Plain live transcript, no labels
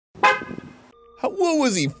What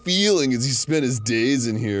was he feeling as he spent his days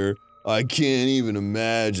in here? I can't even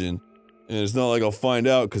imagine. And it's not like I'll find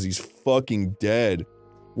out because he's fucking dead.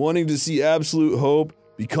 Wanting to see absolute hope,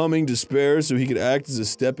 becoming despair so he could act as a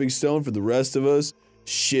stepping stone for the rest of us?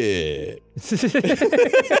 Shit.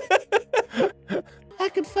 I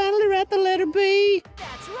can finally write the letter B.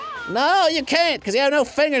 That's wrong. No, you can't, because you have no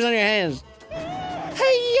fingers on your hands.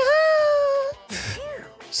 Hey-ya!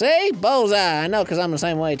 See? Bullseye. I know, because I'm the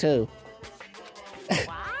same way, too. What?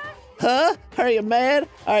 Huh? Are you mad?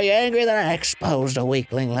 Are you angry that I exposed a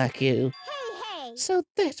weakling like you? Hey. So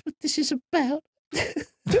that's what this is about.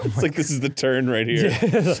 It's like this is the turn right here.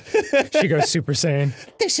 Yeah. She goes Super Saiyan.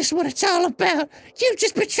 This is what it's all about. You've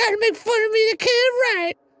just been trying to make fun of me that can't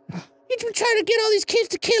write. You've been trying to get all these kids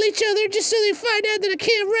to kill each other just so they find out that I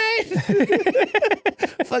can't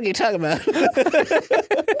write. Fuck you talking about?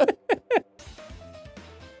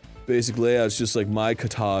 Basic layout's just like my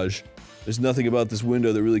cottage. There's nothing about this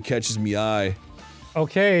window that really catches me eye.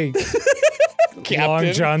 Okay.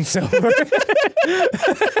 Long John Silver.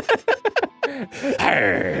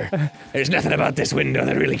 Arr, there's nothing about this window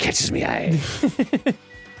that really catches me eye.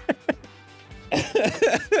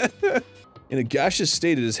 In a gaseous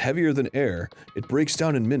state, it is heavier than air. It breaks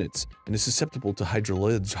down in minutes and is susceptible to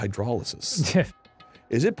hydrolysis.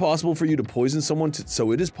 Is it possible for you to poison someone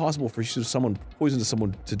so it is possible for you to poison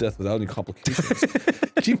someone to death without any complications.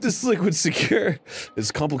 Keep this liquid secure.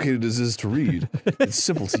 As complicated as it is to read, it's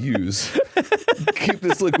simple to use. Keep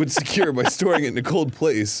this liquid secure by storing it in a cold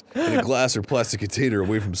place in a glass or plastic container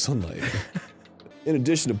away from sunlight. In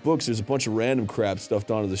addition to books, there's a bunch of random crap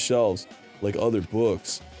stuffed onto the shelves, like other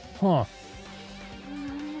books. Huh.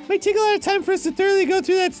 Might take a lot of time for us to thoroughly go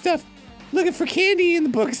through that stuff. Looking for candy in the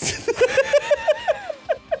books.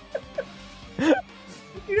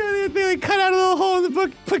 You know, they like cut out a little hole in the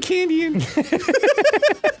book, put candy in.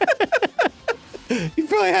 You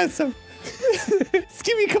probably had some. Just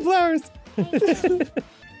give me a couple hours.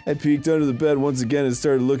 I peeked under the bed once again and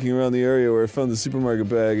started looking around the area where I found the supermarket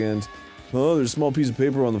bag and... oh, there's a small piece of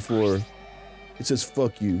paper on the floor. It says,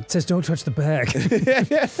 fuck you. It says don't touch the bag.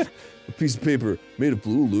 A piece of paper made of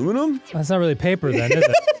blue aluminum? That's not really paper then, is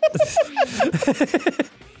it?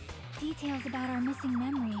 Details about our missing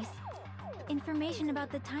memories. Information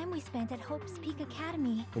about the time we spent at Hope's Peak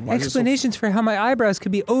Academy. Explanations for how my eyebrows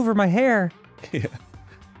could be over my hair. Yeah.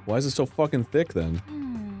 Why is it so fucking thick then?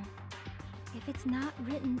 If it's not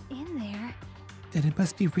written in there... then it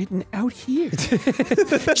must be written out here.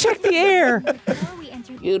 Check the air! Before we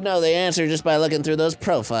enter the... You know the answer just by looking through those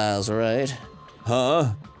profiles, right?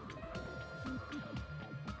 Huh?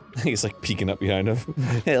 He's like peeking up behind him.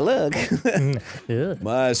 Hey, look.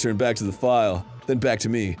 My eyes turned back to the file, then back to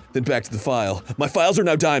me, then back to the file. My files are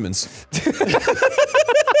now diamonds.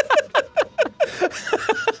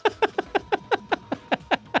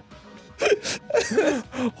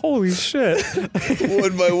 Holy shit.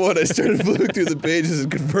 One by one, I started flipping through the pages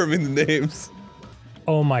and confirming the names.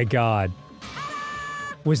 Oh my god.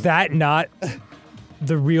 Was that not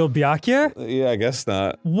the real Byakuya? Yeah, I guess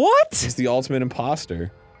not. What? He's the ultimate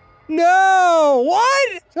imposter. No!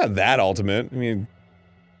 What? It's not that ultimate. I mean,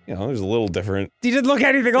 you know, there's a little different. He didn't look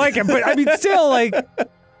anything like him, but I mean, still, like...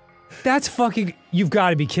 That's fucking... You've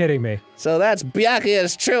got to be kidding me. So that's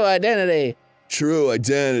Byakuya's true identity. True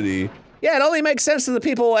identity. Yeah, it only makes sense to the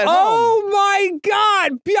people at home. Oh my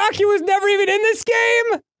god! Byakuya was never even in this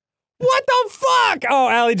game?! What the fuck?! Oh,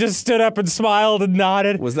 Allie just stood up and smiled and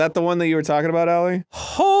nodded. Was that the one that you were talking about, Allie?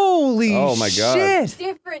 Holy shit! Oh my god.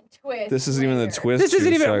 Different twist. This isn't even the twist. This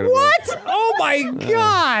isn't even- what?! Oh my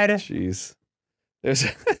god! Jeez. There's-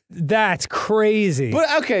 That's crazy.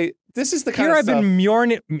 But okay, this is the kind Here of I've stuff- been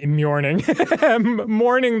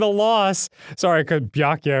mourning the loss. Sorry, cause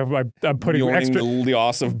Byakuya, I'm putting Mourning extra- the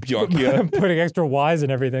loss of Byakuya. I'm putting extra Y's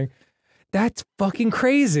and everything. That's fucking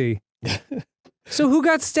crazy. So who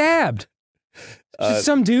got stabbed? Just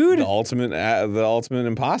some dude? The ultimate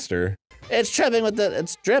imposter. It's dripping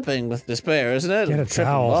with despair, isn't it? Get a Tripping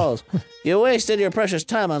towel. balls. You wasted your precious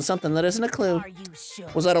time on something that isn't a clue. Are you sure?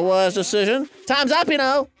 Was that a wise decision? Time's up, you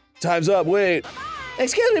know. Time's up, wait.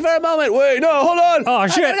 Excuse me for a moment. Wait, no, hold on! Oh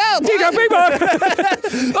shit! I gotta go. Ding-dong,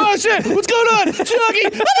 bing-bong! Oh shit, what's going on? Chunky!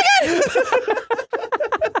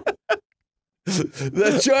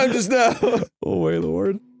 That chimed just now. Oh my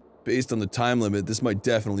lord. Based on the time limit, this might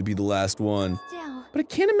definitely be the last one. Still. But I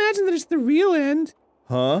can't imagine that it's the real end.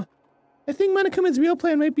 Huh? I think Monokuma's real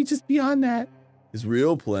plan might be just beyond that. His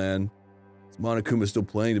real plan? Is Monokuma still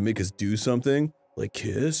planning to make us do something? Like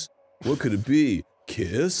kiss? What could it be?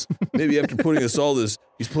 Kiss? Maybe after putting us all this,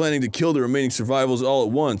 he's planning to kill the remaining survivals all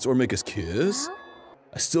at once, or make us kiss? Huh?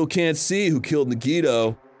 I still can't see who killed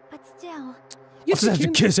Nagito. But still. I'll just have to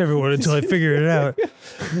kiss everyone until I figure it out.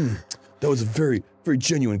 That was a very, very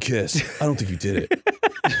genuine kiss. I don't think you did it.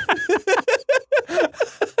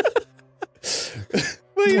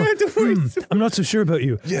 Well, you don't have to worry. I'm not so sure about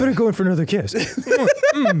you. Yeah. Better go in for another kiss.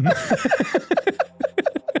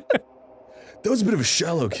 That was a bit of a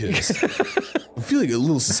shallow kiss. I'm feeling a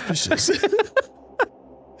little suspicious.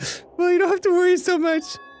 Well, you don't have to worry so much.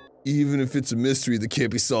 Even if it's a mystery that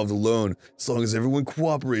can't be solved alone, as long as everyone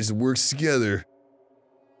cooperates and works together.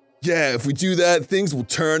 Yeah, if we do that, things will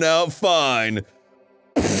turn out fine.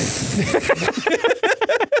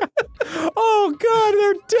 Oh god,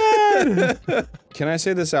 they're dead! Can I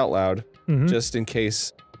say this out loud? Mhm. Just in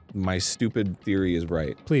case my stupid theory is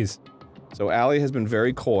right. Please. So Allie has been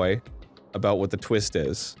very coy about what the twist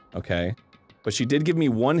is, okay? But she did give me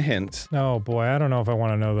one hint. Oh boy, I don't know if I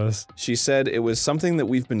want to know this. She said it was something that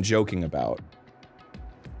we've been joking about.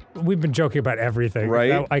 We've been joking about everything.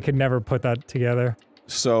 Right? I could never put that together.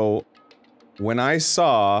 So, when I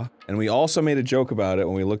saw, and we also made a joke about it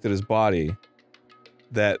when we looked at his body,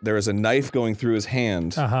 that there is a knife going through his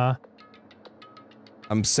hand. Uh-huh.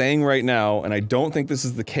 I'm saying right now, and I don't think this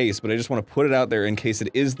is the case, but I just want to put it out there in case it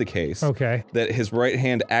is the case. Okay. That his right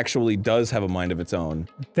hand actually does have a mind of its own.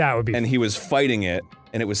 That would be- And he was fighting it,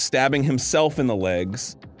 and it was stabbing himself in the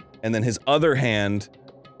legs, and then his other hand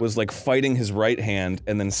was like fighting his right hand,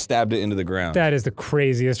 and then stabbed it into the ground. That is the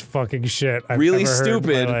craziest fucking shit I've Really ever heard stupid.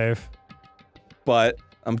 in my life. But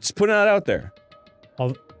I'm just putting it out there.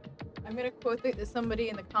 I'm gonna quote somebody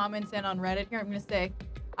in the comments and on Reddit here. I'm gonna say,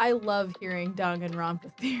 I love hearing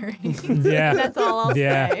Danganronpa theory. Yeah. That's all I'll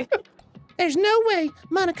say. There's no way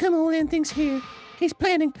Monokuma will end things here. He's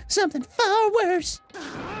planning something far worse.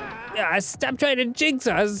 Stop trying to jinx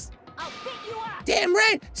us. Damn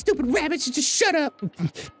right! Stupid rabbits, just shut up!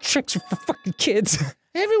 Tricks are for fucking kids.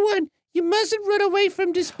 Everyone, you mustn't run away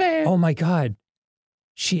from despair. Oh my god.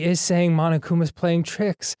 She is saying Monokuma's playing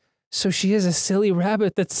tricks. So she is a silly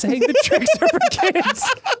rabbit that's saying the tricks are for kids.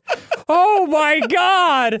 Oh my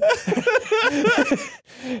god!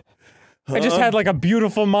 I just had like a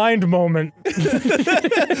beautiful mind moment.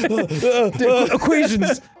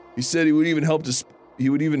 Equations. He said he would even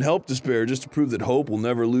help despair just to prove that hope will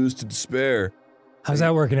never lose to despair. How's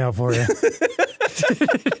that working out for you?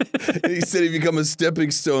 He said he'd become a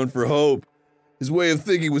stepping stone for hope. His way of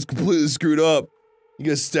thinking was completely screwed up. He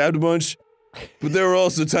got stabbed a bunch, but there were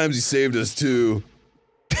also times he saved us too.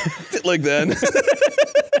 Like then.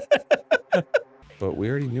 But we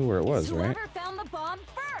already knew where it was, right? Whoever found the bomb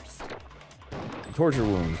first. Torture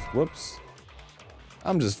wounds. Whoops.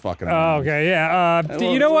 I'm just fucking Oh, around. okay, yeah. Well,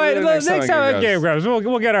 you know what? next Next time time I at get Game Grumps,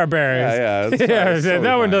 we'll get our bearings. Yeah, that's fine. Yeah, It's totally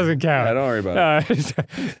that one fine. doesn't count. Yeah, don't worry about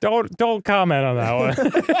it. Don't comment on that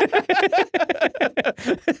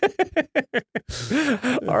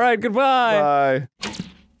one. All right, goodbye. Bye.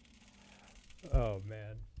 Oh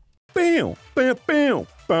man. Bam, bam, bam,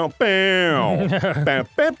 bam, bam, bam,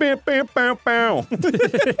 bam, bam, bam, bam, bam.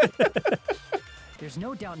 There's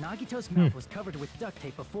no doubt Nagito's mouth was covered with duct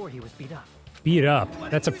tape before he was beat up. Beat up.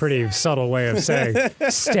 That's a pretty subtle way of saying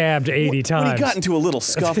stabbed 80 times. When he got into a little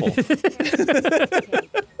scuffle. Might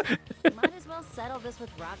as well settle this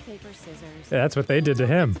with rock, paper, scissors. Yeah, that's what they did to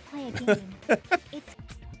him. Play a game. It's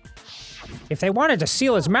If they wanted to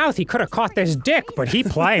seal his mouth, he could have caught this dick, but he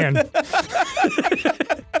playing.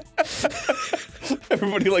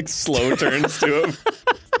 Everybody like slow turns to him.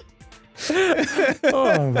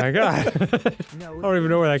 Oh my god. No, I don't even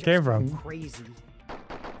know where that came from. Crazy.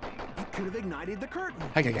 You could have ignited the curtain.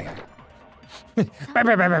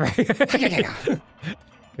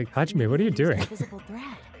 Like, Hajime, what are you doing? visible thread.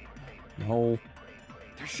 No.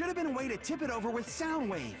 There should have been a way to tip it over with sound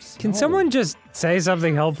waves. Can someone just say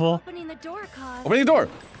something helpful? Opening the door caused. Opening the door.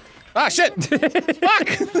 Ah, shit. Fuck.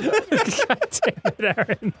 God damn it,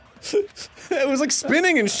 Aaron. It was like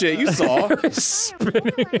spinning and shit. You saw. Spinning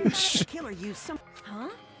and The killer used some. Huh?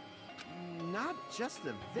 Not just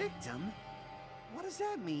the victim. What does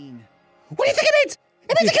that mean? What do you think it means?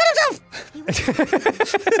 It means he killed himself! He was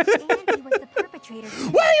and he was the perpetrator.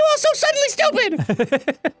 Why are you all so suddenly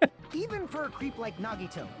stupid? Even for a creep like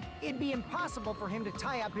Nagito, it'd be impossible for him to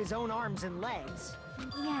tie up his own arms and legs.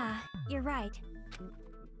 Yeah, you're right.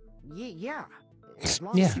 Yeah. As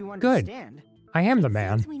long Yeah, as you good. understand. I am the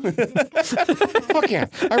man. Since we need to discuss the problem, Fuck yeah.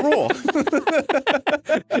 I roll.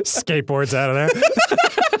 Skateboards out of there.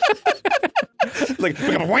 Like,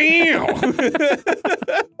 wow.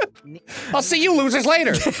 I'll see you losers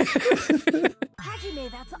later. Hajime,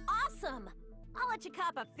 that's awesome. I'll let you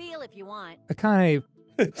cop a feel if you want. I kind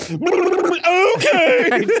of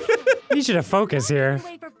Okay. need you to focus here.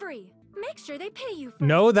 Away for free. Make sure they pay you. First.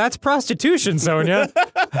 No, that's prostitution, Sonia.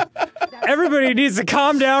 That Everybody needs to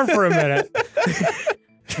calm down for a minute.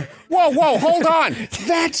 Whoa, hold on!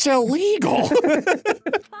 That's illegal!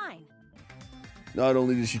 Fine. Not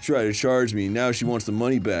only did she try to charge me, now she wants the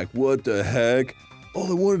money back. What the heck? All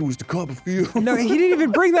I wanted was to cop a few. No, he didn't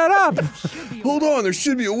even bring that up. Hold on, there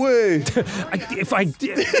should be a way. If I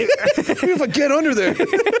did, Maybe if I get under there.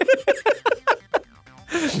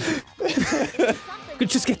 could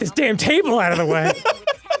just get this damn table out of the way.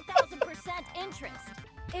 10,000% interest.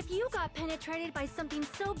 If you got penetrated by something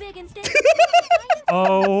so big and thick,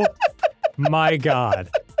 Oh my god.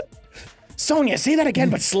 Sonia, say that again,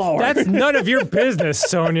 but slower. That's none of your business,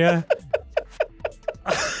 Sonia.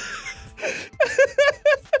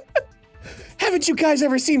 Haven't you guys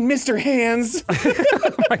ever seen Mr. Hands?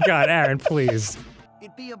 Oh my god, Aaron, please.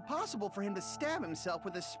 It'd be impossible for him to stab himself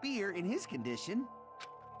with a spear in his condition.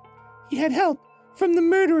 He had help from the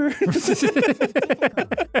murderer. but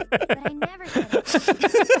I never said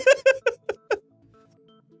it.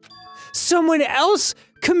 Someone else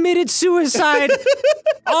committed suicide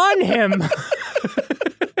on him.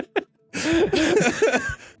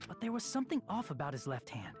 But there was something off about his left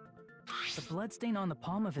hand. The bloodstain on the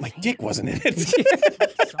palm of his My hand dick wasn't in it.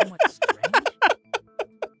 looked somewhat strange.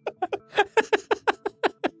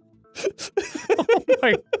 Oh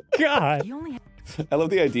my god. He only had I love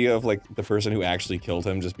the idea of like the person who actually killed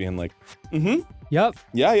him just being like, mm-hmm, Yep.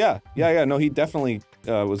 yeah. No, he definitely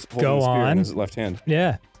was holding Go the spear on. in his left hand.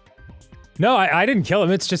 Yeah. No, I didn't kill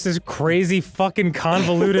him. It's just this crazy fucking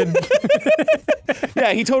convoluted.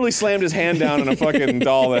 Yeah, he totally slammed his hand down on a fucking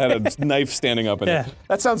doll that had a knife standing up in Yeah. it.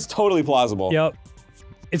 That sounds totally plausible. Yep.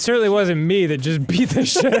 It certainly wasn't me that just beat the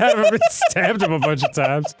shit out of him and stabbed him a bunch of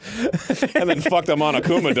times. And then fucked a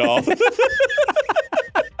Monokuma doll.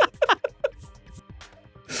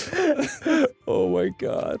 Oh my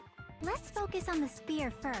god. Let's focus on the spear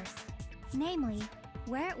first. Namely,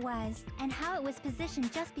 where it was and how it was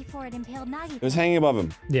positioned just before it impaled Nagi. It was hanging above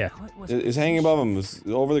him. Yeah. what was It was hanging above him. It was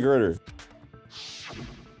over the girder.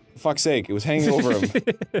 For fuck's sake, it was hanging over him.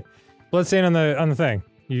 Bloodstain on the thing.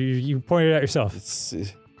 You pointed it out yourself. So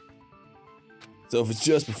if it's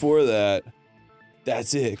just before that,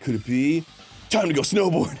 that's it. Could it be? Time to go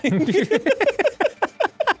snowboarding.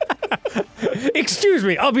 Excuse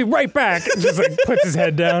me, I'll be right back. Just like puts his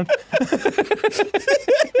head down.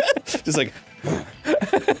 Just like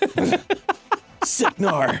sick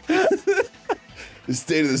gnar. The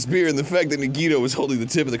state of the spear and the fact that Nagito was holding the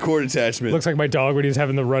tip of the cord attachment. Looks like my dog when he was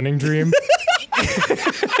having the running dream.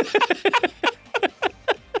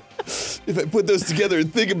 If I put those together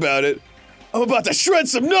and think about it, I'm about to shred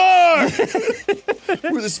some gnar!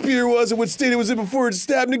 Where the spear was and what state it was in before it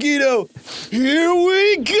stabbed Nagito. Here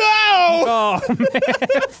we go! Oh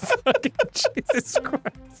man, fucking Jesus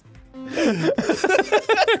Christ.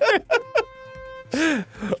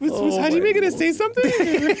 How'd you make it to say something?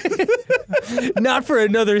 Not for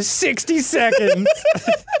another 60 seconds.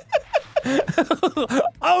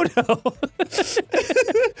 Oh no.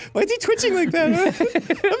 Why is he twitching like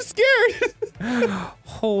that? I'm scared.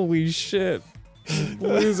 Holy shit.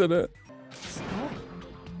 Losing it. his goal?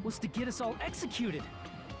 Was to get us all executed.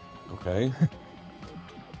 Okay.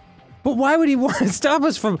 But why would he want to stop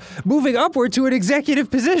us from moving upward to an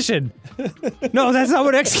executive position? No, that's not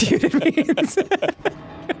what executed means.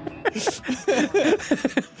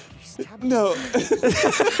 No.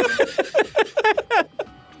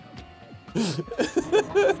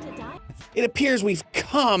 It appears we've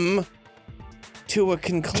come to a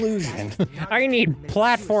conclusion. I need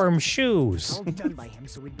platform shoes. All done by him,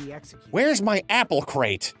 so we'd be executed. Where's my apple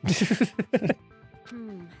crate? That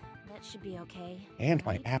should be okay. And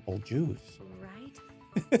my apple juice. Right?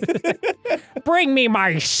 Bring me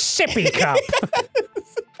my sippy cup.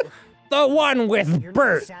 The one with You're not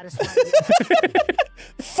Bert. satisfied yet?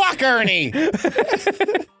 Fuck Ernie! I'm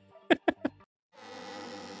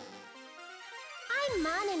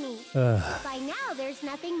Monami. By now, there's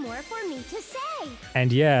nothing more for me to say.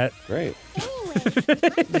 And yet, Great. Anyway,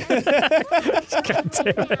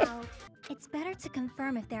 it's better to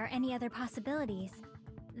confirm if there are any other possibilities.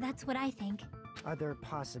 That's what I think. Other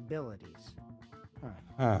possibilities.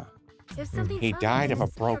 Huh. If something He died of a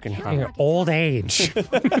broken in heart. old age.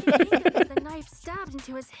 The knife stabbed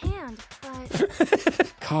into his hand,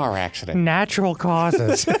 but Car accident. Natural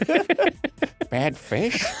causes. Bad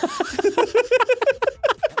fish?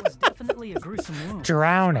 That was definitely a gruesome wound.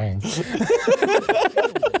 Drowning.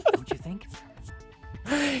 Don't you think?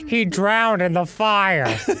 He drowned in the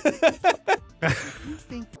fire.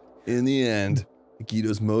 In the end,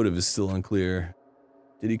 Nagito's motive is still unclear.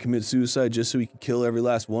 Did he commit suicide just so he could kill every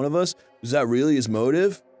last one of us? Was that really his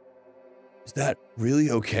motive? Is that really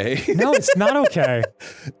okay? No, it's not okay.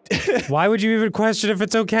 Why would you even question if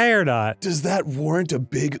it's okay or not? Does that warrant a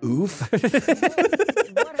big oof? What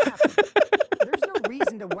happened? There's no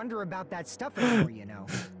reason to wonder about that stuff anymore, you know.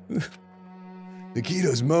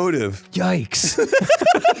 Nikito's motive. Yikes.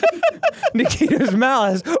 Nikito's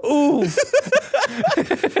malice. Oof.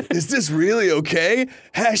 Is this really okay?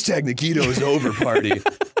 Hashtag Nikito's over party.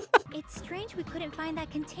 It's strange we couldn't find that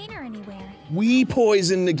container anywhere. We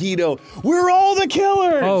poisoned Nikito. We're all the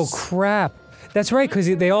killers. Oh crap. That's right, because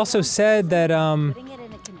they also said that, Putting it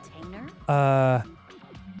in a container?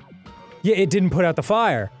 yeah, it didn't put out the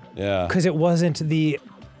fire. Yeah. Because it wasn't the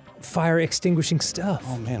fire extinguishing stuff.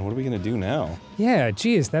 Oh man, what are we gonna do now? Yeah,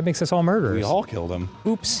 geez, that makes us all murderers. We all killed him.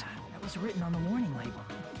 Oops. That was written on the warning label.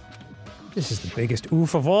 This is the biggest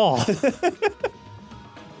oof of all.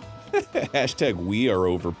 Hashtag we are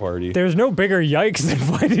over party. There's no bigger yikes than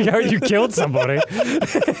finding out you killed somebody.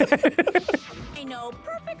 I know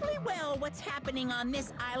perfectly well what's happening on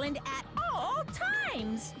this island at all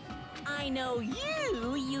times. I know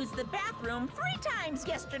you used the bathroom 3 times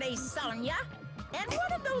yesterday, Sonia. And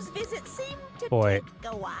one of those visits seemed to Boy,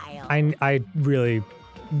 take a while. I really,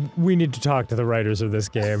 we need to talk to the writers of this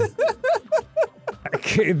game.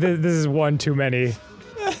 This is one too many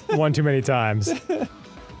times.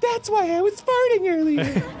 That's why I was farting earlier.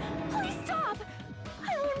 Please stop!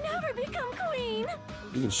 I will never become queen!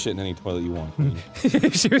 You can shit in any toilet you want.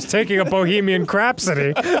 She was taking a Bohemian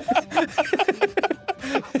Crapsody.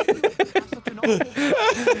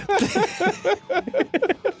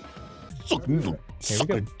 Suck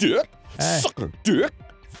a dick. Suck a dick.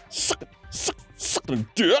 Suck a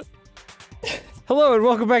dick. Hello and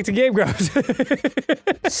welcome back to Game Grumps.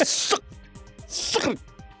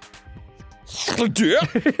 Suck a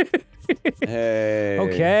dick. Hey.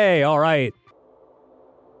 Okay, all right.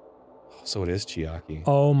 So it is Chiaki.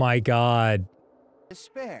 Oh my god.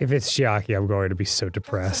 Despair. If it's Chiaki, I'm going to be so That's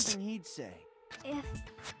depressed. something he'd say. If,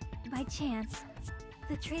 by chance,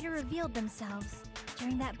 the traitor revealed themselves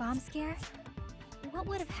during that bomb scare, what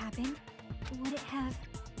would have happened? Would it have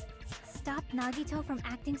stopped Nagito from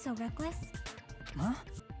acting so reckless? Huh?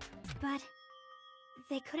 But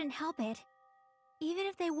they couldn't help it. Even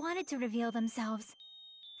if they wanted to reveal themselves,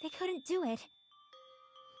 they couldn't do it.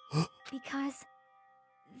 Because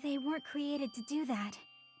they weren't created to do that.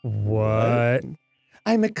 What?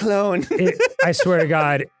 I'm a clone. I swear to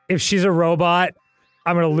God, if she's a robot,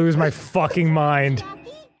 I'm gonna lose my fucking mind. Jackie,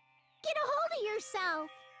 get a hold of yourself!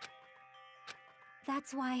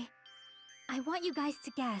 That's why I want you guys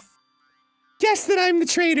to guess. Guess that I'm the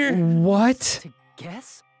traitor. What? To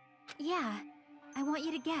guess? Yeah, I want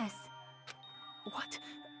you to guess. What?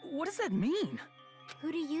 What does that mean?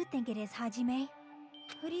 Who do you think it is, Hajime?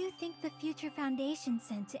 Who do you think the Future Foundation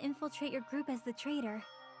sent to infiltrate your group as the traitor?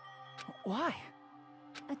 Why?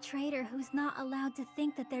 A traitor who's not allowed to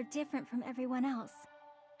think that they're different from everyone else.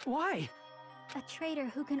 Why? A traitor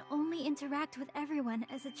who can only interact with everyone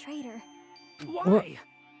as a traitor. Why?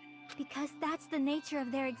 Because that's the nature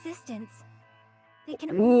of their existence. They can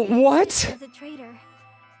only What? exist as a traitor.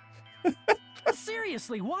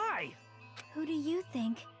 Seriously, why? Who do you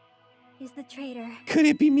think is the traitor? Could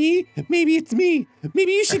it be me? Maybe it's me.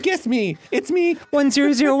 Maybe you should guess me. It's me.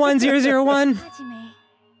 100101. Hajime,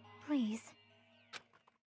 please.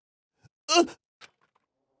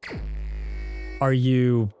 Are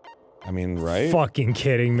you I mean, right? fucking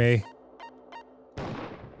kidding me?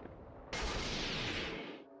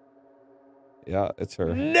 Yeah, it's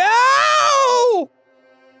her. No!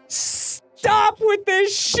 Stop with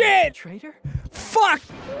this shit! Traitor? Fuck!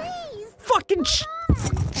 Please! Fucking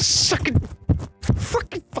sucking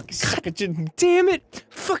damn it!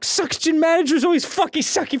 Fuck suction manager's always fucking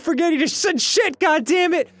sucky forgetting to send shit, god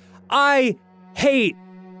damn it! I hate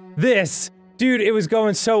this. Dude, it was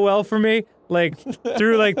going so well for me. Like,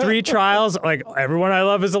 through like 3 trials, like everyone I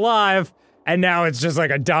love is alive, and now it's just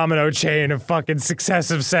like a domino chain of fucking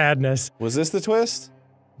successive sadness. Was this the twist?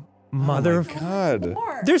 Mother of God.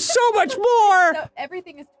 More. There's so much more! No,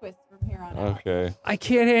 everything is twist from here on out. Okay. I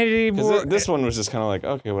can't handle it anymore. Because this one was just kind of like,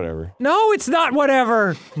 okay, whatever. No, it's not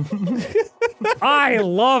whatever. I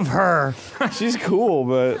love her. She's cool,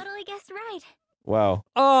 but Totally guessed right. wow.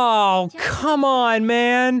 Oh, come on,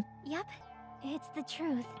 man. Yep, it's the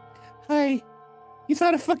truth. Hi. You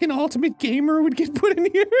thought a fucking ultimate gamer would get put in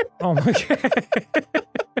here? Oh my god.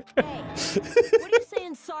 Hey, what are you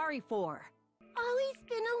saying sorry for? Always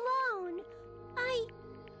been alone. I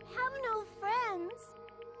have no friends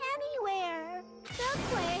anywhere. That's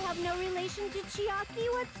why I have no relation to Chiaki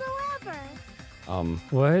whatsoever.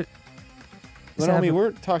 What? Naomi,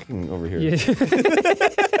 we're talking over here. Yeah.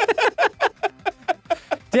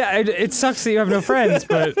 Yeah, it sucks that you have no friends,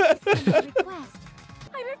 but... I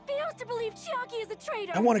refuse to believe Chiaki is a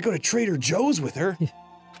traitor. I want to go to Trader Joe's with her.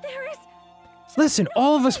 There is... Listen,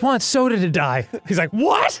 all of us want Soda to die. He's like,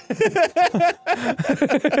 what?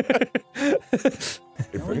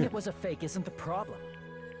 Knowing it was a fake isn't the problem.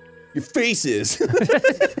 Your face is.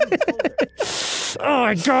 Oh,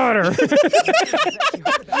 I got her.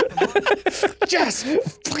 Jess,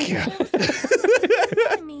 fuck you.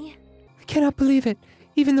 me. I cannot believe it,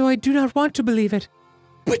 even though I do not want to believe it.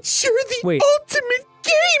 But you're the Wait. ultimate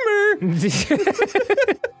gamer.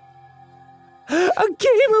 A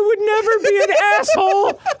gamer would never be an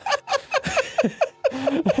asshole.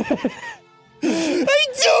 I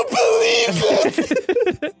don't believe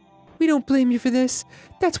it. We don't blame you for this.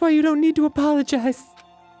 That's why you don't need to apologize.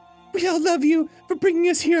 We all love you for bringing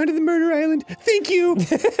us here onto the murder island. Thank you.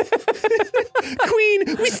 Queen,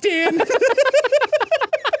 we stand.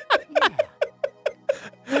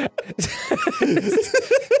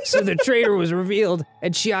 So the traitor was revealed,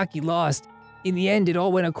 and Chiaki lost. In the end, it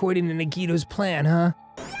all went according to Nagito's plan, huh?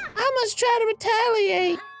 I must try to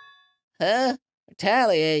retaliate. Huh?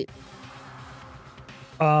 Retaliate?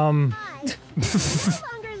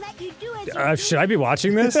 Should I be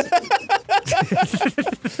watching this? Are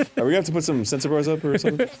we gonna have to put some sensor bars up or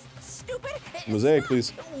something? Stupid. Mosaic,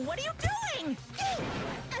 please. What are you doing?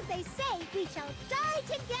 As they say, we shall die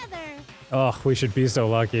together. Oh, we should be so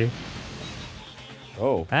lucky.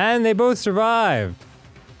 Oh. And they both survived.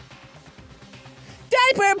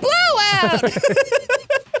 Diaper blowout!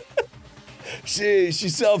 She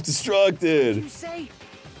self-destructed. You say?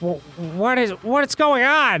 What's going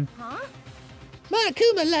on?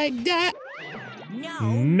 Monokuma like that. No.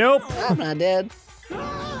 Nope. I'm not dead.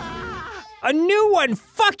 A new one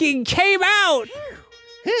fucking came out!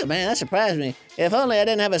 Phew, man, that surprised me. If only I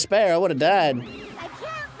didn't have a spare, I would have died. I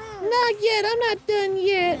can't move. Not yet, I'm not done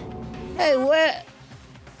yet. Hey, what?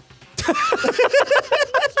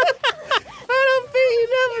 I don't think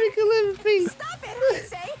nobody can live in peace. Stop it, I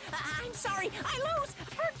say. I'm sorry. I lose.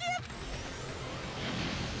 Forgive.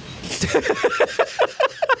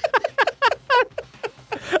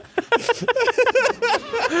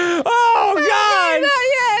 Oh God! Not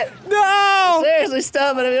yet. No! Seriously,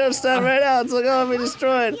 stop it. If you don't stop right now, it's going to be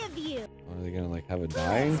destroyed. Give you. Are they gonna like have a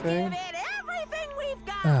dying thing? Give it everything we've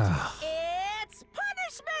got. It's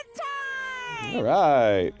punishment time. All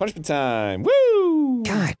right, punishment time. Woo!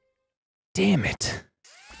 God damn it.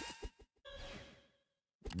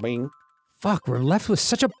 Bing. Fuck, we're left with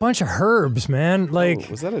such a bunch of herbs, man. Like,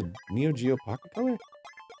 Oh, was that a Neo Geo Pocket Color? I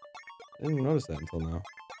didn't even notice that until now.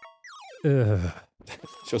 ugh.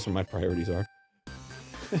 Shows what my priorities are.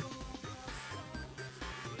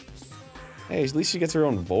 Hey, at least she gets her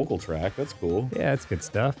own vocal track. That's cool. Yeah, that's good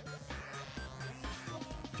stuff.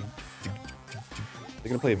 They're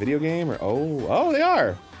gonna play a video game or oh they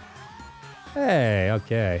are. Hey,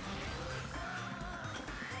 okay.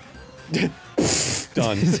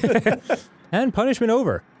 Done. And punishment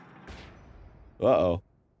over. Uh-oh.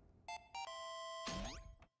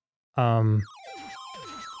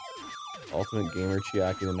 Ultimate Gamer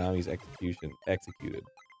Chiaki Nanami's executed.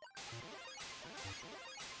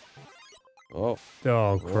 Oh.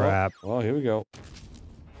 Oh, crap. Oh, here we go.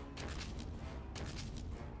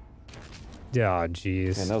 Oh,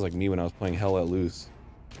 jeez. Man, that was like me when I was playing Hell Let Loose.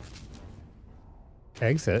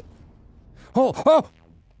 Exit. Oh,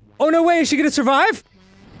 no way, is she gonna survive?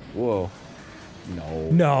 Whoa. No.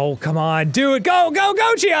 No, come on, do it. Go,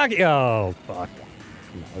 Chiaki! Oh, fuck.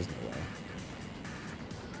 No, there's no way.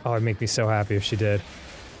 Oh, it'd make me so happy if she did.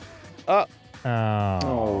 Oh.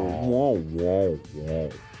 Oh. Whoa.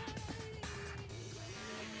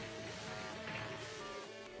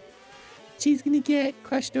 She's gonna get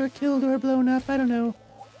crushed or killed or blown up. I don't know.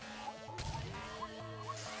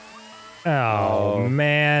 Oh,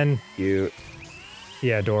 man. Cute.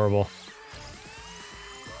 Yeah, adorable.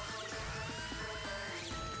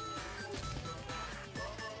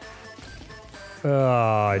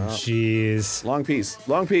 Oh, jeez. Long piece.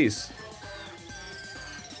 Long piece.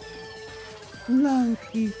 Long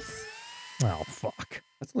piece. Oh, fuck.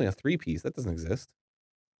 That's only a 3-piece. That doesn't exist.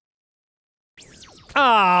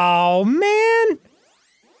 Oh, man!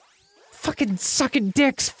 Fucking sucking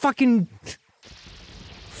dicks, fucking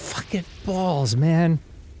balls, man.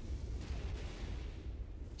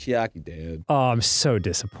 Chiaki dead. Oh, I'm so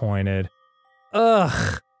disappointed.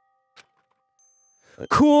 Ugh.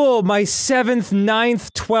 Cool, my 7th,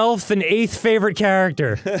 9th, 12th, and 8th favorite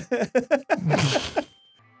character.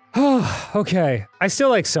 Okay, I still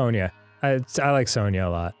like Sonya. I like Sonya a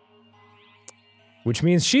lot. Which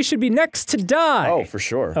means she should be next to die. Oh, for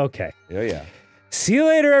sure. Okay. Yeah. See you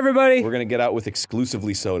later, everybody. We're gonna get out with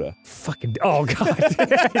exclusively soda. Fucking, oh god.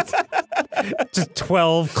 Just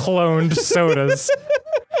 12 cloned sodas.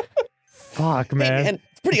 Fuck, man. And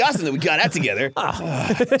it's pretty awesome that we got out together.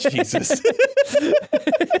 Jesus. You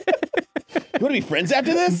wanna be friends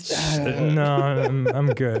after this? No, I'm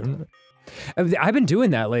good. I've been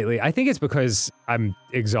doing that lately. I think it's because I'm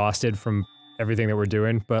exhausted from everything that we're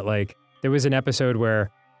doing, but like, there was an episode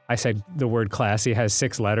where I said the word classy has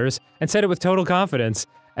 6 letters and said it with total confidence,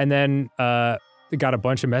 and then got a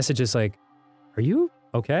bunch of messages like, are you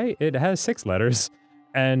okay? It has 6 letters.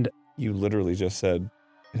 And you literally just said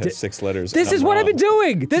it has 6 letters. This is what I've been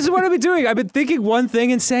doing! This is what I've been doing! I've been thinking one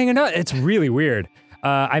thing and saying another. It's really weird.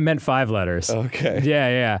 I meant 5 letters. Okay.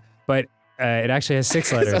 Yeah. But it actually has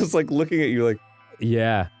 6 letters. I was like looking at you like,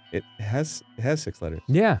 yeah. It has 6 letters.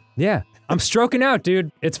 Yeah. I'm stroking out,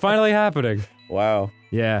 dude. It's finally happening. Wow.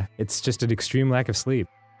 Yeah, it's just an extreme lack of sleep.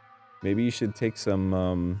 Maybe you should take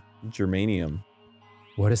some germanium.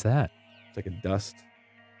 What is that? It's like a dust.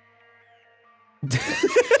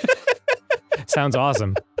 Sounds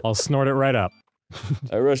awesome. I'll snort it right up.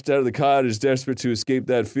 I rushed out of the cottage, desperate to escape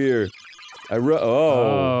that fear.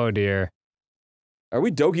 Oh dear. Are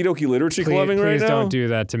we Doki Doki Literature Clubbing right now? Please don't do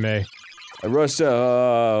that to me. I rushed out.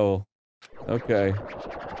 Oh. Okay.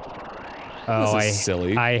 Oh, this is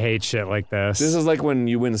silly. I hate shit like this. This is like when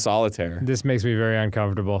you win solitaire. This makes me very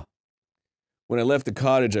uncomfortable. When I left the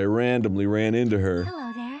cottage, I randomly ran into her.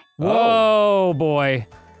 Hello there. Whoa, boy.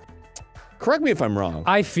 Correct me if I'm wrong.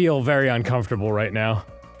 I feel very uncomfortable right now.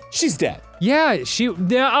 She's dead. Yeah,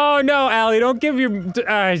 oh no, Allie, don't give your,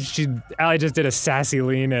 Allie just did a sassy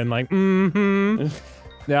lean in, like,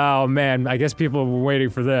 Oh man, I guess people were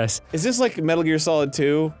waiting for this. Is this like Metal Gear Solid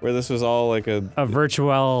 2, where this was all like a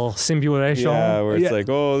virtual simulation? Yeah, where it's like,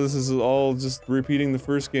 oh, this is all just repeating the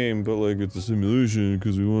first game, but like it's a simulation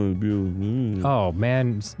because we want to be able to. Oh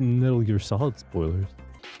man, it's Metal Gear Solid spoilers.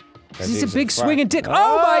 He's a Jason big Fry. swinging dick. Oh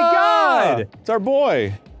my god! It's our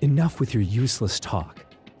boy. Enough with your useless talk.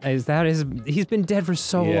 He's been dead for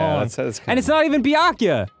so long. That's and it's not even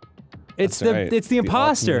Byakuya. It's the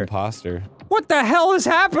imposter. The imposter. What the hell is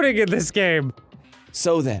happening in this game?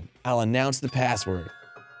 So then, I'll announce the password.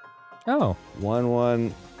 Oh.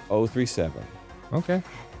 11037. Okay.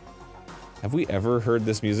 Have we ever heard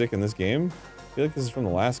this music in this game? I feel like this is from the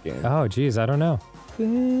last game. Oh geez, I don't know. Or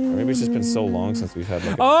maybe it's just been so long since we've had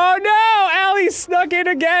like Oh no! Allie snuck in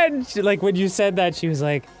again! Like when you said that, she was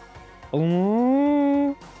like,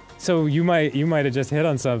 oh. So you might have just hit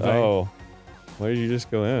on something. Oh. Why did you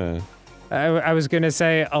just go in? I was gonna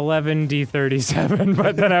say 11D37,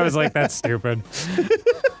 but then I was like, that's stupid.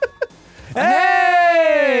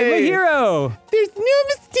 Hey! My hero! There's no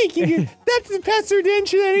mistaking it. That's the password to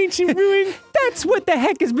enter that ancient ruin. That's what the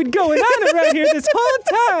heck has been going on around here this whole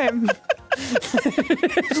time!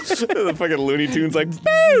 The fucking Looney Tunes like, That's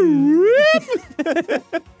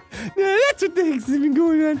what the heck's been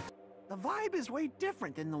going on. The vibe is way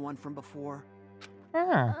different than the one from before.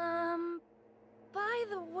 By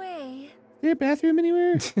the way... Is there a bathroom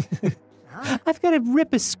anywhere? I've got to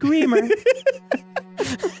rip a screamer. rip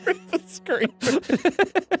a screamer.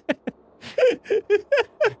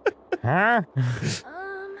 Huh?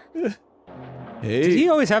 Hey. Did he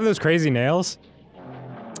always have those crazy nails?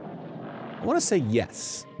 I want to say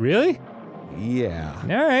yes. Really? Yeah.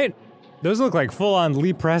 Alright. Those look like full-on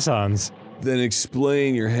Lee press-ons. Then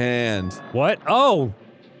explain your hand. What? Oh!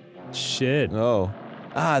 Shit. Oh.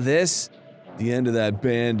 This? The end of that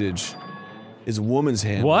bandage is a woman's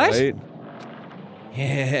hand, What? right?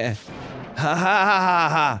 Yeah. Ha ha ha ha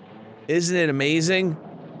ha. Isn't it amazing?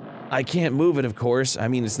 I can't move it, of course. I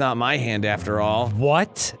mean, it's not my hand after all.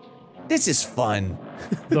 What? This is fun.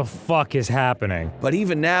 The fuck is happening? But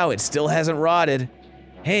even now, it still hasn't rotted.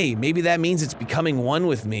 Hey, maybe that means it's becoming one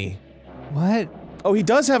with me. What? Oh, he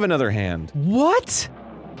does have another hand. What?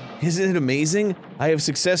 Isn't it amazing? I have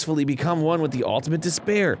successfully become one with the ultimate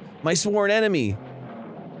despair, my sworn enemy.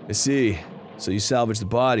 I see. So you salvaged the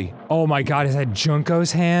body. Oh my god, is that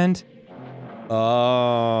Junko's hand?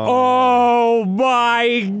 Oh. Oh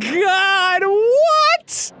my god,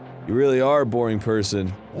 what? You really are a boring person.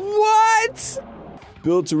 What?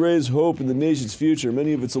 Built to raise hope in the nation's future,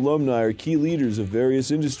 many of its alumni are key leaders of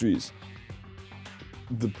various industries.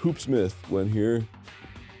 The Poopsmith went here.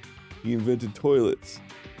 He invented toilets.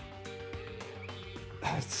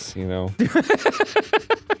 That's, you know.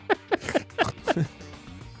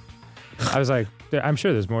 I was like, I'm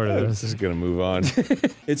sure there's more to this. This is gonna move on.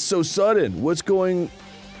 It's so sudden. What's going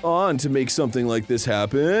on to make something like this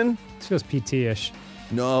happen? This feels PT-ish.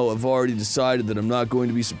 No, I've already decided that I'm not going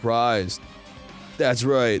to be surprised. That's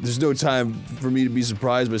right. There's no time for me to be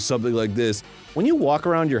surprised by something like this. When you walk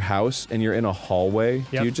around your house and you're in a hallway,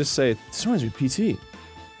 do you just say, this reminds me of PT?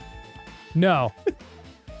 No.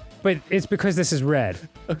 But it's because this is red.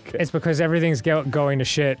 Okay. It's because everything's going to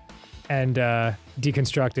shit and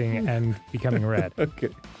deconstructing and becoming red. Okay.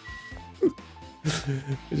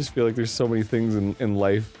 I just feel like there's so many things in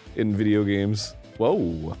life, in video games.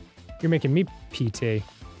 Whoa. You're making me PT.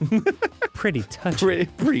 Pretty touchy.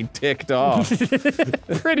 Pretty ticked off.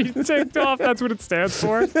 Pretty ticked off, that's what it stands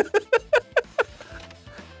for.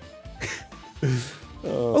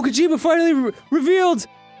 Kojima finally revealed,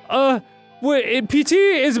 what PT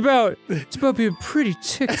is about. It's about being pretty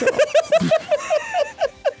ticked off.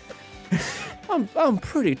 I'm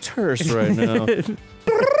pretty terse right now.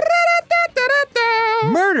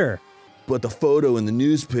 Murder! But the photo in the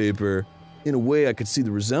newspaper, in a way I could see the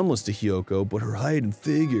resemblance to Hyoko, but her height and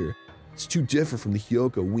figure, it's too different from the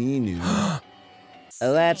Hyoko we knew. Oh,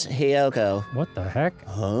 that's Hyoko. What the heck?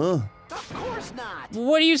 Huh? Of course not.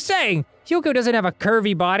 What are you saying? Hyoko doesn't have a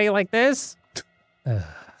curvy body like this.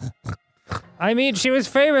 I mean, she was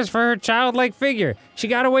famous for her childlike figure. She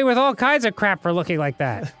got away with all kinds of crap for looking like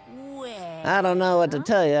that. I don't know what to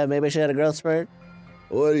tell you. Maybe she had a growth spurt.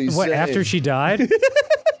 What are you What, saying? after she died?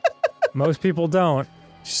 Most people don't.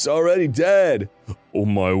 She's already dead. Oh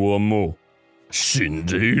my one more.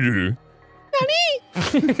 Shinderu.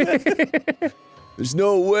 There's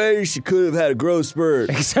no way she could have had a growth spurt.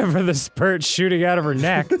 Except for the spurt shooting out of her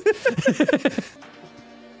neck.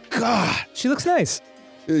 God. She looks nice.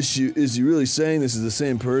 Is he really saying this is the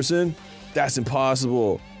same person? That's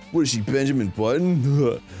impossible. What is she, Benjamin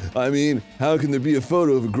Button? I mean, how can there be a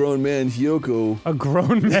photo of a grown man Hyoko? A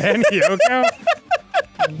grown man Hyoko?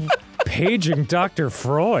 Paging Dr.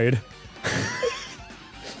 Freud.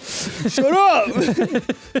 Shut up!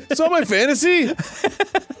 It's not my fantasy!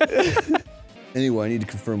 Anyway, I need to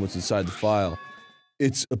confirm what's inside the file.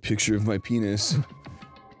 It's a picture of my penis.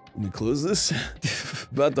 Let me close this.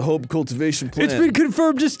 About the Hope Cultivation Plant. It's been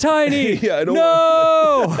confirmed as tiny! Yeah, I don't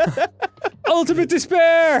No! Ultimate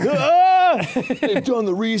despair! They've done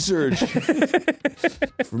the research.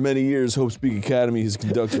 For many years, Hope Speak Academy has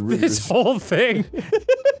conducted This rigorous... whole thing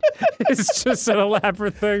is just an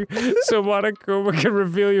elaborate thing so Monokuma can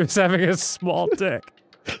reveal you as having a small dick.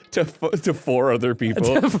 to 4 other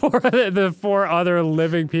people. The 4 other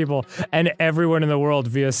living people and everyone in the world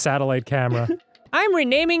via satellite camera. I'm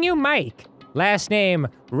renaming you Mike. Last name,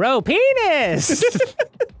 Row Penis!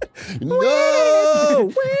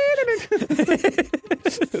 No!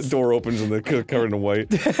 The door opens and they're covered in white.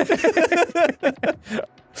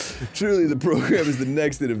 Truly, the program is the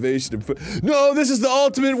next innovation. No, this is the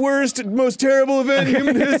ultimate worst, most terrible event in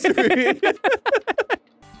human history.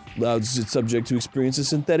 Allows its subject to experience a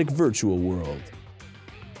synthetic virtual world.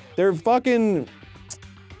 They're fucking...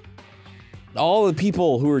 All the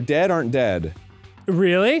people who are dead aren't dead.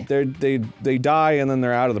 Really? They die and then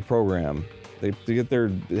they're out of the program. They get their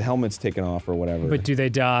helmets taken off or whatever. But do they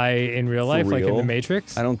die in real life, like in the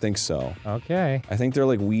Matrix? I don't think so. Okay. I think they're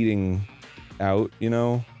like weeding out, you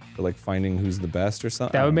know? They're like finding who's the best or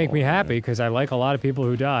something. That would make me happy, because I like a lot of people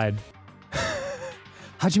who died.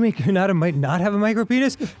 How'd you make her not have a micro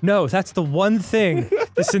penis? No, that's the one thing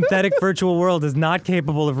the synthetic virtual world is not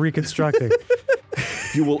capable of reconstructing.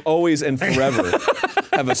 You will always and forever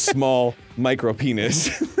have a small micro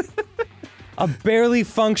penis. A barely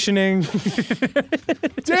functioning...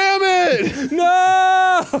 Damn it!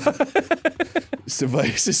 No! This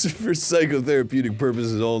device is for psychotherapeutic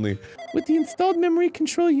purposes only. With the installed memory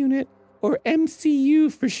control unit, or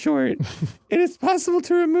MCU for short, it is possible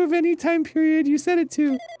to remove any time period you set it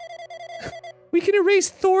to. We can erase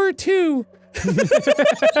Thor too.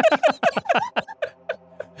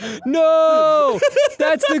 No!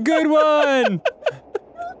 That's the good one!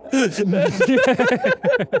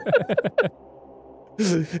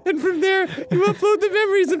 And from there, you upload the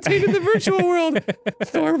memories obtained in the virtual world.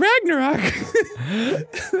 Thor Ragnarok.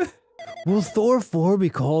 Will Thor 4 be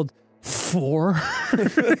called 4?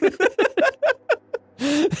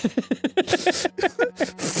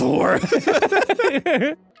 4.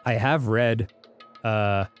 I have read,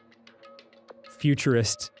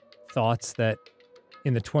 futurist thoughts that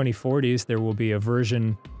in the 2040s there will be a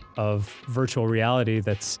version of virtual reality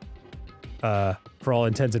that's, for all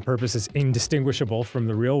intents and purposes, indistinguishable from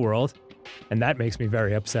the real world, and that makes me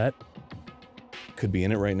very upset. Could be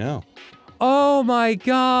in it right now. Oh my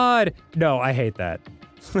god! No, I hate that.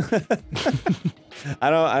 I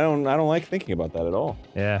don't like thinking about that at all.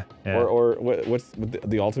 Yeah, yeah. Or what's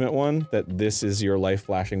the ultimate one? That this is your life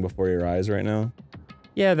flashing before your eyes right now?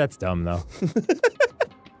 Yeah, that's dumb though.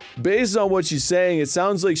 Based on what she's saying, it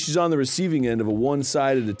sounds like she's on the receiving end of a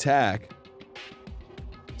one-sided attack.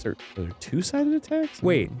 Are there two-sided attacks?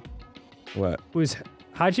 Wait. What? Was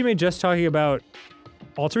Hajime just talking about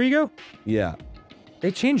alter ego? Yeah. They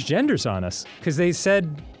changed genders on us, because they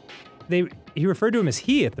said he referred to him as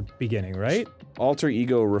he at the beginning, right? Alter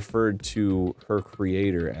ego referred to her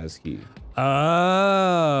creator as he.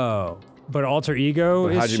 Oh. But alter ego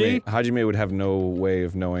but is she? Hajime would have no way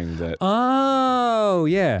of knowing that. Oh,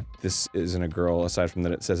 yeah. This isn't a girl, aside from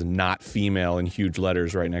that it says not female in huge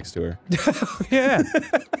letters right next to her. Yeah.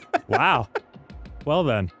 Wow. Well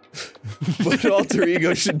then. But alter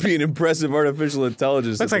ego should be an impressive artificial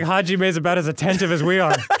intelligence. Looks like Hajime's about as attentive as we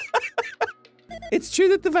are. It's true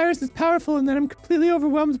that the virus is powerful and that I'm completely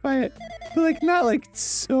overwhelmed by it. But like, not like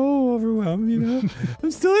so overwhelmed, you know?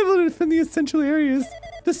 I'm still able to defend the essential areas.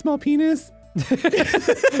 The small penis.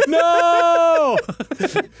 No!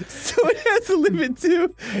 So it has a limit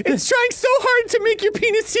too. It's trying so hard to make your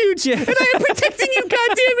penis huge, and I am protecting you,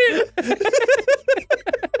 goddammit!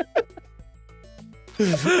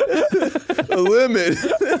 A limit.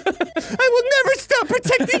 I will never stop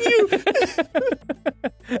protecting you!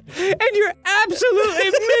 And you're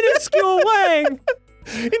absolutely minuscule, Wang!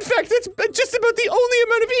 In fact, that's just about the only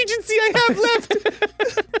amount of agency I have left!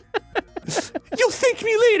 You'll thank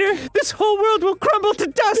me later! This whole world will crumble to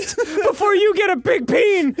dust before you get a big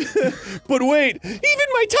peen! But wait, even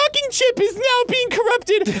my talking chip is now being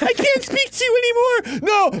corrupted! I can't speak to you anymore!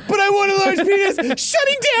 No, but I want a large penis!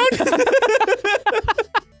 Shutting down!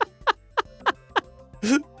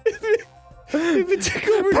 If it took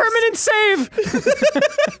over Permanent save!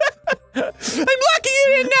 I'm locking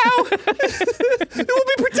it in now! It will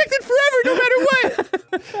be protected forever, no matter what!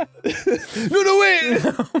 No, wait!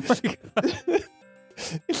 Oh my god.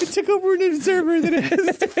 If it took over an observer, then it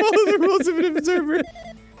has to follow the rules of an observer.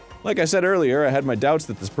 Like I said earlier, I had my doubts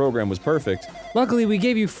that this program was perfect. Luckily, we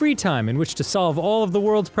gave you free time in which to solve all of the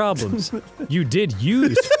world's problems. You did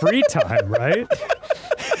use free time, right?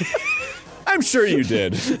 I'm sure you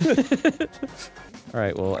did.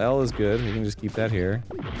 Alright, well, L is good. We can just keep that here.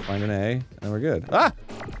 Find an A, and then we're good. Ah!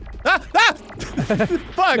 Ah! Ah!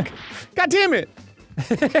 Fuck! God damn it!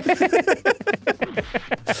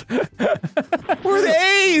 Where are the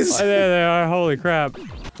A's? Oh, there they are, holy crap.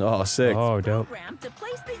 Oh, sick. Oh, dope. Program to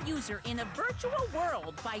place the user in a virtual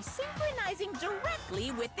world by synchronizing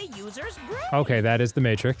directly with the user's brain. Okay, that is the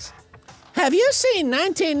Matrix. Have you seen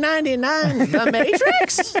 1999 The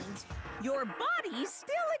Matrix? Your body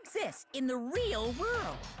still exists in the real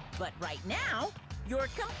world, but right now, you're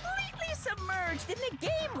completely submerged in the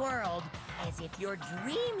game world, as if you're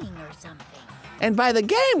dreaming or something. And by the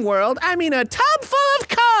game world, I mean a tub full of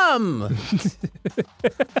cum!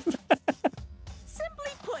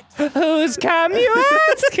 Simply put, Who's come, you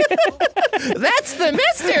ask? That's the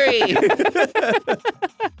mystery!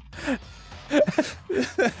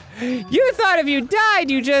 You thought if you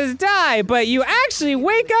died, you just die, but you actually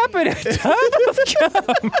wake up in a tub of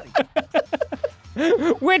cum.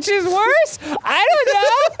 Which is worse? I don't know.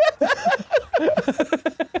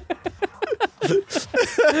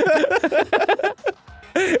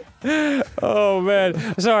 Oh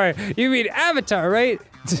man, sorry. You mean Avatar, right?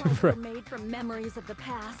 We're made from memories of the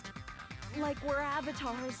past. Like we're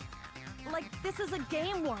avatars. Like this is a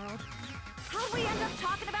game world. How'd we end up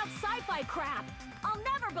talking about sci-fi crap? I'll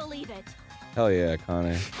never believe it. Hell yeah,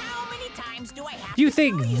 Connie. how many times do I have You to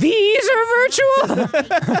think tell you? these are virtual?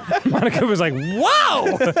 Monica was like,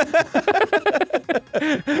 whoa!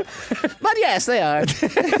 But yes, they are.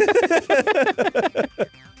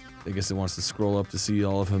 I guess it wants to scroll up to see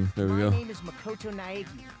all of him. There we My go. name is Makoto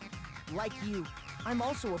Naegi. Like you, I'm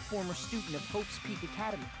also a former student of Hope's Peak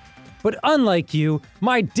Academy. But unlike you,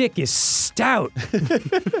 my dick is stout. Damn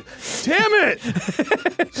it!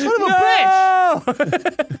 Son of a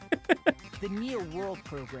bitch! The Near World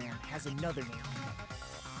program has another name.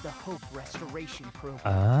 The Hope Restoration Program.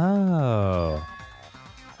 Oh.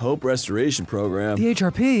 Hope Restoration Program. The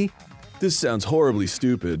HRP? This sounds horribly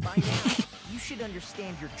stupid. By now, you should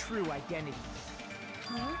understand your true identity.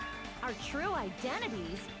 Huh? Our true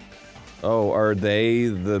identities? Oh, are they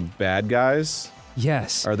the bad guys?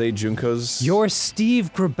 Yes. Are they Junko's? You're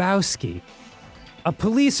Steve Grabowski, a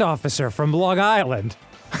police officer from Long Island.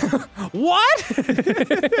 What?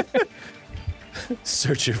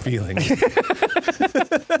 Search your feelings.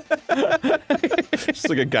 Just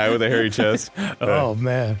like a guy with a hairy chest. Oh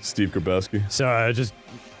man. Steve Grabowski. Sorry,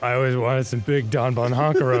 I always wanted some big Don Bon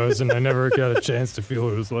Honkeros and I never got a chance to feel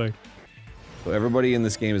what it was like. So everybody in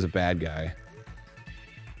this game is a bad guy.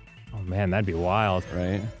 Oh man, that'd be wild.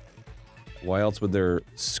 Right? Why else would their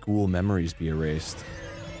school memories be erased?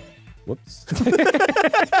 Whoops.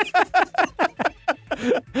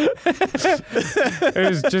 It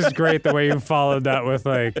was just great the way you followed that with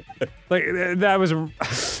like that was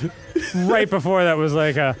right before that was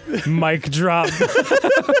like a mic drop.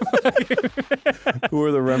 Who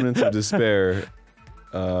are the remnants of despair?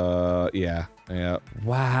 Yeah.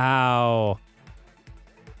 Wow.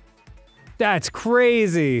 That's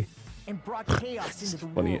crazy. And brought chaos into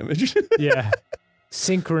the Funny world. image. Yeah.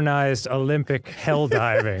 Synchronized Olympic hell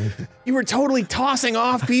diving. You were totally tossing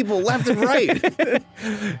off people left and right.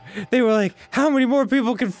 They were like, how many more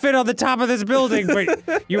people can fit on the top of this building?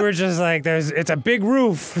 But you were just like, it's a big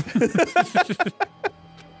roof.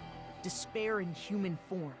 Despair in human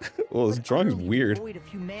form. Well, this but drawing's utterly weird. devoid of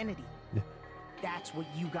humanity. That's what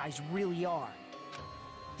you guys really are.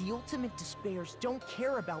 The ultimate despairs don't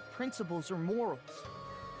care about principles or morals.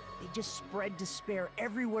 They just spread despair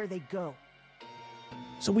everywhere they go.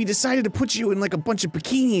 So we decided to put you in like a bunch of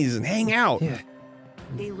bikinis and hang out. Yeah.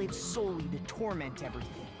 They live solely to torment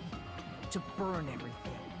everything, to burn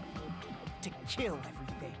everything, to kill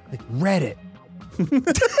everything. Like Reddit.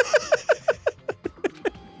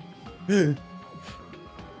 We're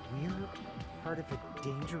part of a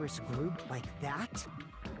dangerous group like that?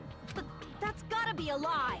 But that's gotta be a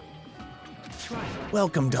lie. Try.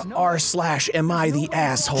 Welcome to r/am I the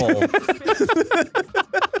asshole.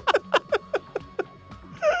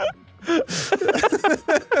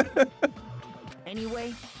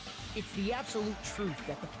 Anyway, it's the absolute truth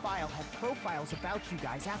that the file had profiles about you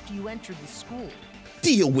guys after you entered the school.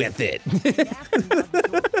 Deal with it. After you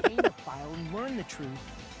obtained the file and learned the truth,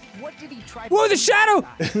 what did he try to Whoa, the do shadow!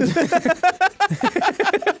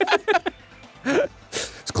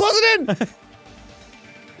 Let's close it in.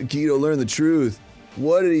 The key to learn the truth.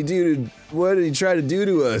 What did he try to do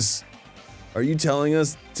to us? Are you telling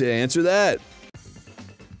us to answer that?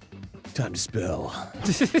 Time to spell.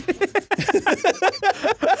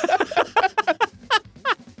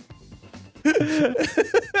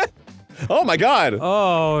 Oh my god!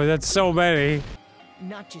 Oh, that's so many.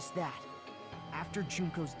 Not just that. After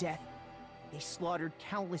Junko's death, they slaughtered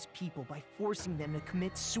countless people by forcing them to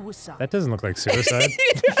commit suicide. That doesn't look like suicide.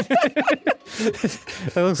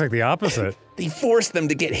 That looks like the opposite. They forced them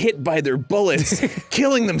to get hit by their bullets,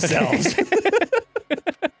 killing themselves.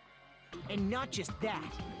 And not just that.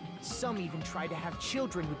 Some even tried to have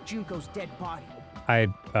children with Junko's dead body.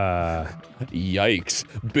 Yikes.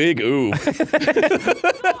 Big oof.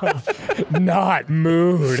 Not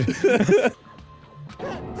mood.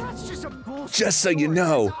 That's just a bullshit. Just so you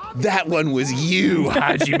know, that one was you,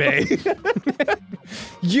 Hajime.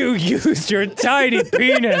 You used your tiny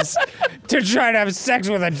penis to try to have sex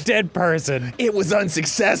with a dead person. It was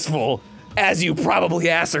unsuccessful, as you probably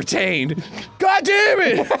ascertained. God damn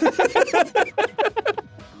it!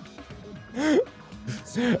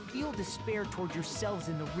 So you feel despair toward yourselves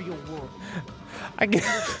in the real world. I can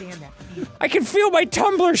Understand that feeling. I can feel my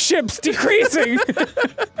Tumblr ships decreasing.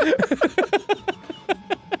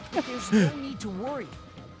 There's no need to worry.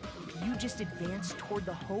 If you just advance toward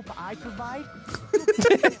the hope I provide, you'll be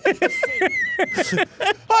safe.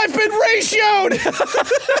 I've been ratioed!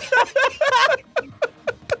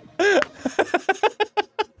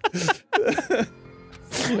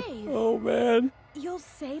 Save? Oh man. You'll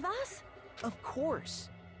save us? Of course.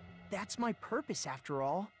 That's my purpose, after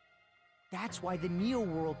all. That's why the Neo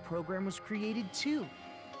World program was created, too.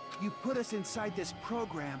 You put us inside this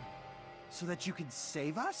program so that you could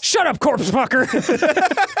save us? Shut up, corpse fucker.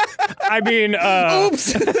 I mean,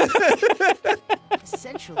 Oops!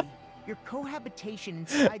 Essentially, your cohabitation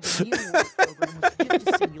inside the Neo World program was just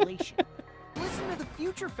a simulation. Listen to the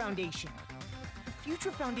Future Foundation. The Future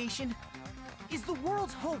Foundation is the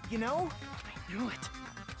world's hope, you know? I knew it.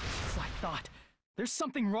 As I thought. There's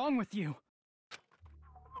something wrong with you.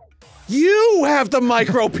 You have the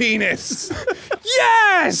micro penis!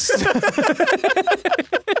 yes!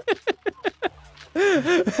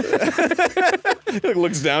 He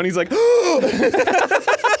looks down, he's like,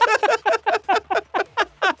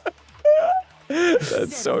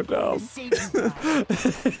 that's so dumb. Save you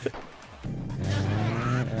guys.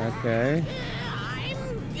 Okay.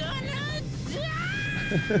 I'm gonna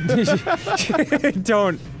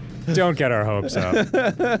die. Don't get our hopes up.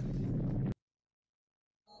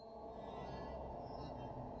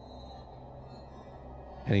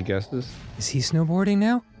 Any guesses? Is he snowboarding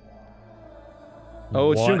now?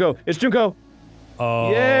 Oh, it's What? Junko! It's Junko!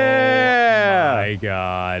 Oh Yeah! my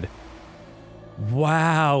god.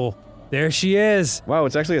 Wow. There she is. Wow,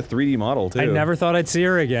 it's actually a 3D model, too. I never thought I'd see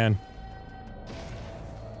her again.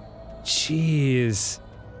 Jeez.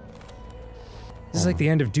 This is like the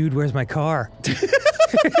end of Dude, Where's My Car?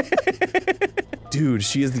 Dude,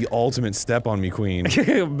 she is the ultimate step on me queen.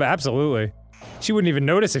 Absolutely. She wouldn't even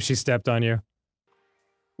notice if she stepped on you.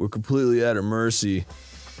 We're completely at her mercy.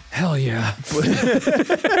 Hell yeah. But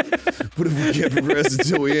if we can't progress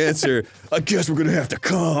until we answer, I guess we're gonna have to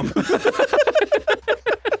come.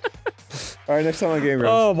 Alright, next time on Game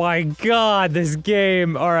Grumps. Oh my god, this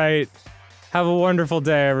game. Alright. Have a wonderful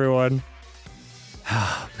day, everyone.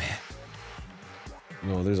 Oh, man.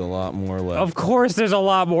 No, there's a lot more left. Of course there's a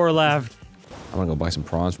lot more left. I'm gonna go buy some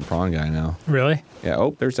prawns from Prawn Guy now. Really? Yeah,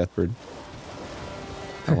 oh, there's Deathbird.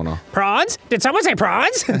 I don't know. Prawns? Did someone say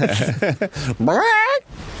prawns?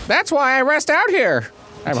 That's why I rest out here.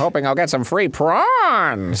 I'm hoping I'll get some free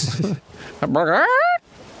prawns. The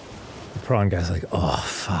prawn guy's like, oh,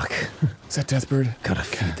 fuck. Is that Deathbird? Gotta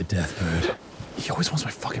feed the Deathbird. He always wants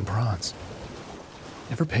my fucking prawns.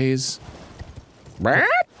 Never pays.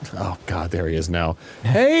 Oh god, there he is now.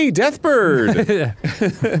 Hey, Deathbird!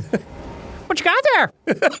 What you got there?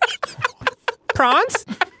 Prawns?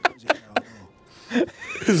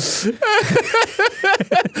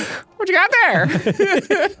 What you got there?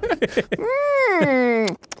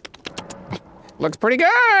 Looks pretty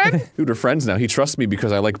good. Dude, we're friends now. He trusts me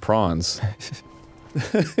because I like prawns.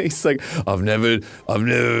 He's like, I've never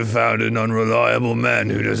found an unreliable man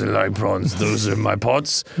who doesn't like prawns. Those are my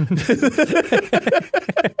pots.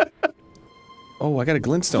 Oh, I got a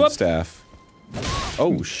glintstone staff.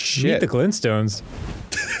 Oh shit. Meet the glintstones.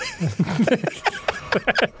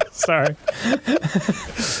 Sorry.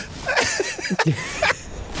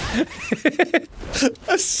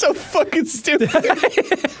 That's so fucking stupid.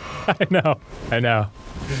 I know.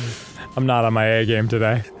 I'm not on my A game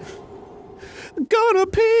today. Gonna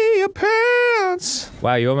pee your pants.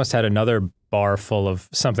 Wow, you almost had another bar full of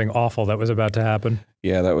something awful that was about to happen.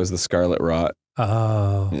 Yeah, that was the Scarlet Rot.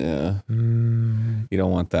 Oh. Yeah. You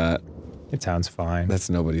don't want that. It sounds fine. That's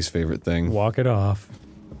nobody's favorite thing. Walk it off.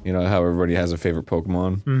 You know how everybody has a favorite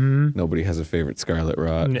Pokemon? Mm-hmm. Nobody has a favorite Scarlet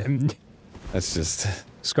Rot. That's just...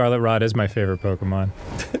 Scarlet Rot is my favorite Pokemon.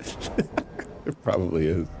 It probably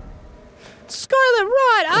is. Scarlet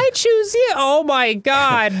Rot, I choose you! Oh my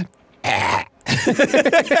god!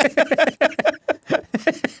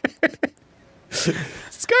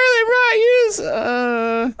 Scarlet Rot, use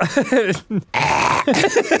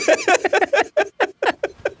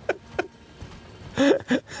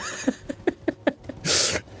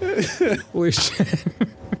Holy shit.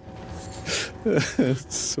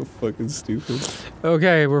 That's so fucking stupid.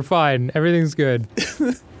 Okay, we're fine. Everything's good.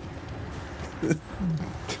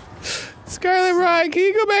 Scarlet Rot, can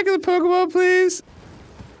you go back to the Pokemon, please?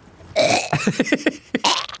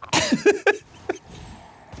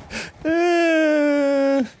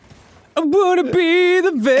 I wanna be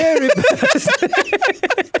the very best.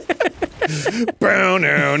 Bow,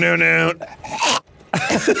 no.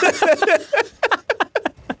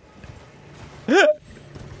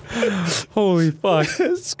 Holy fuck.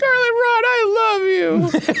 Scarlet Rot, I love you.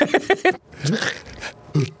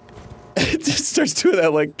 It just starts doing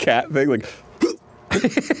that like cat thing, like.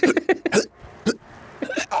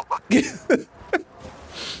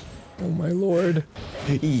 Oh my lord.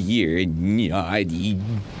 You're a naughty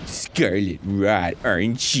Scarlet Rot,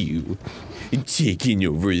 aren't you? Taking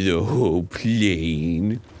over the whole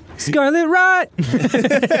plane. Scarlet Rot!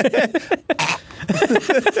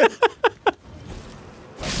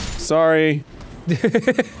 Sorry.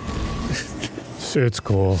 It's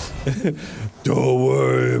cool. Don't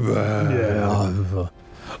worry about it. Yeah,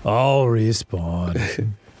 I'll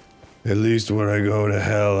respawn. At least when I go to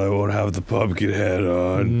hell, I won't have the pumpkin head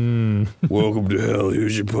on. Welcome to hell,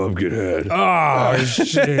 here's your pumpkin head. Oh,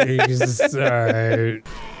 jeez. Alright.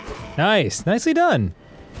 Nice. Nicely done.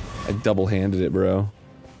 I double-handed it, bro.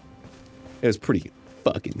 It was pretty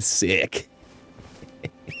fucking sick.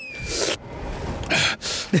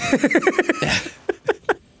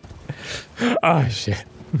 Oh, shit.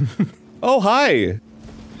 Oh, hi!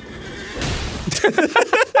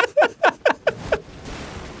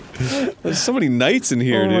 There's so many knights in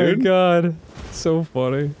here, dude. Oh my god. So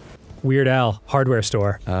funny. Weird Al, hardware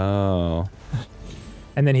store. Oh.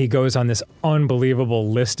 And then he goes on this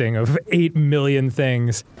unbelievable listing of 8 million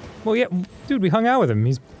things. Well, yeah, dude, we hung out with him.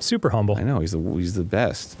 He's super humble. I know, he's the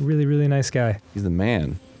best. Really, really nice guy. He's the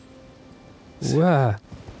man. Wow.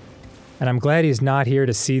 And I'm glad he's not here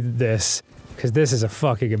to see this, because this is a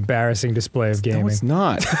fucking embarrassing display of gaming. No, it's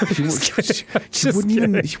not. She wouldn't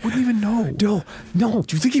even know. No.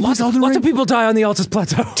 Do you think he plays Elden Ring? Lots of people die on the Altus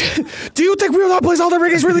Plateau. Do you think Weird Al plays Elden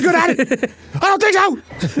Ring is really good at it? I don't think so!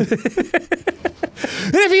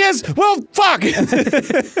 And if he is, well, fuck!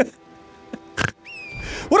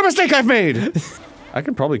 What a mistake I've made! I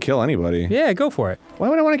could probably kill anybody. Yeah, go for it. Why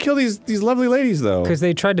would I want to kill these lovely ladies though? Because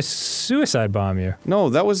they tried to suicide bomb you. No,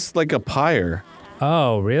 that was like a pyre.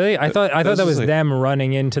 Oh, really? I thought that was like, them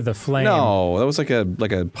running into the flame. No, that was like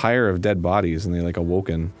a pyre of dead bodies, and they like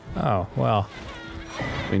awoken. Oh, well.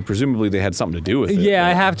 I mean, presumably they had something to do with it. Yeah,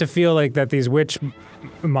 but... I have to feel like that these witch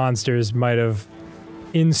monsters might have,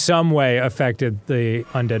 in some way, affected the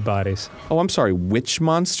undead bodies. Oh, I'm sorry, witch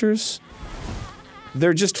monsters?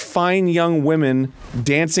 They're just fine young women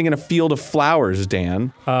dancing in a field of flowers,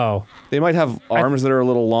 Dan. Oh. They might have arms that are a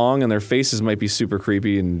little long, and their faces might be super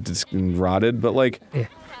creepy and rotted, but like,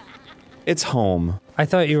 it's home. I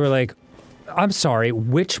thought you were like, I'm sorry,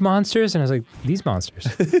 witch monsters? And I was like, these monsters.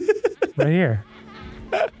 Right here.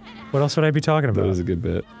 What else would I be talking about? That was a good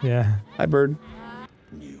bit. Yeah. Hi, Bird.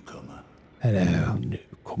 Newcomer. Hello.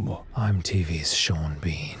 Newcomer. I'm TV's Sean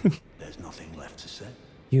Bean. There's nothing left to say.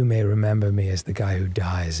 You may remember me as the guy who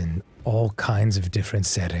dies in all kinds of different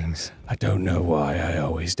settings. I don't know why I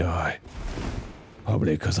always die.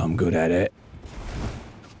 Probably because I'm good at it.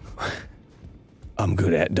 I'm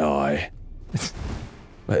good at die.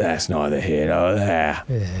 But that's neither here nor there.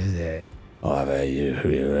 Oh,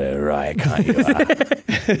 you're right, can't you?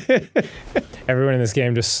 Everyone in this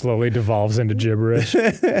game just slowly devolves into gibberish.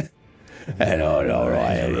 And all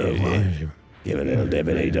right, give a little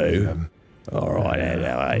dibbity do. All right,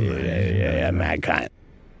 yeah, mad cunt.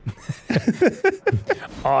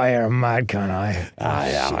 I am a mad cunt,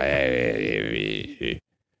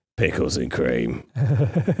 Pickles and cream.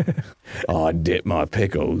 I dip my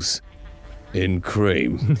pickles in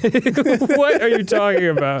cream. What are you talking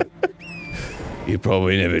about? You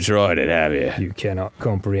probably never tried it, have you? You cannot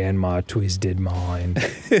comprehend my twisted mind.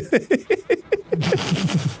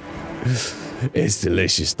 It's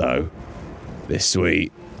delicious, though. They're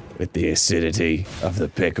sweet with the acidity of the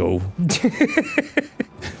pickle.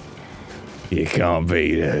 You can't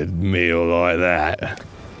beat a meal like that.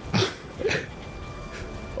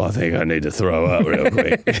 I think I need to throw up real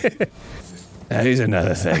quick. Now, here's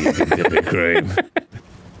another thing you can dip in cream.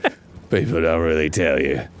 People don't really tell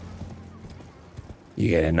you. You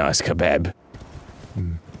get a nice kebab,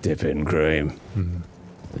 dip it in cream.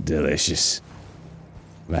 Delicious.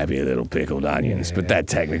 Maybe a little pickled onions, but that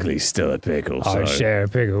technically is still a pickle, so... I'll share a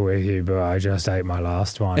pickle with you, but I just ate my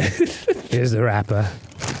last one. Here's the wrapper.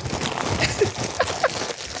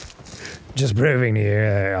 Just proving to you,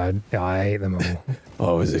 I ate them all.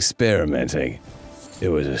 I was experimenting. It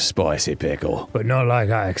was a spicy pickle. But not like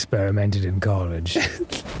I experimented in college.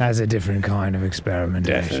 That's a different kind of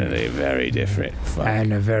experimentation. Definitely very different. Fuck.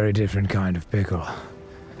 And a very different kind of pickle.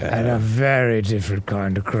 And a very different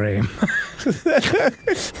kind of cream.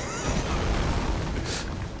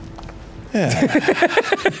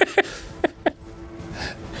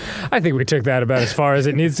 I think we took that about as far as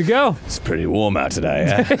it needs to go. It's pretty warm out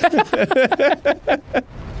today,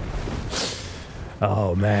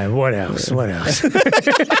 Oh man, what else? What else?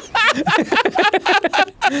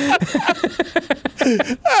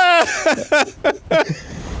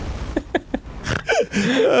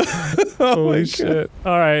 Holy shit.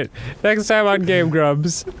 Alright, next time on Game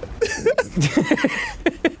Grumps.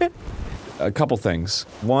 A couple things.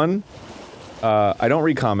 One, I don't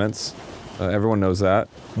read comments. Everyone knows that.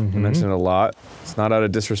 I mention it a lot. It's not out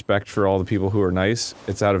of disrespect for all the people who are nice.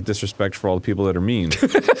 It's out of disrespect for all the people that are mean.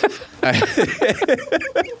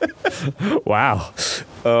 Wow.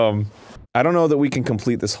 I don't know that we can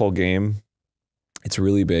complete this whole game. It's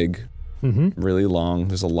really big, really long.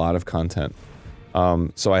 There's a lot of content.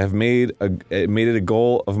 So I have made it a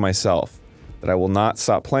goal of myself that I will not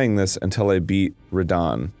stop playing this until I beat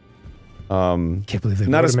Radon. Can't believe they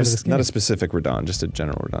not a specific Radon, just a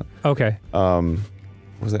general Radon. Okay.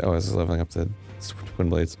 What was it? Oh, I was leveling up the Twin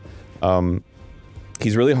Blades.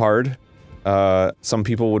 He's really hard. Some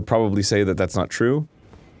people would probably say that that's not true.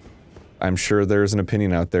 I'm sure there's an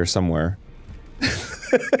opinion out there somewhere.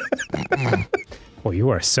 Well, you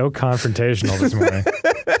are so confrontational this morning.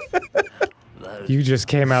 You just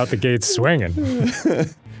came out the gates swinging.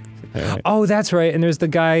 Right. Oh, that's right. And there's the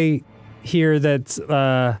guy here that's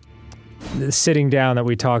sitting down that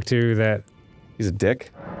we talked to that... He's a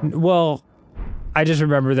dick? Well, I just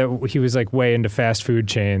remember that he was like way into fast food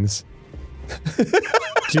chains. Do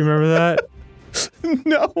you remember that?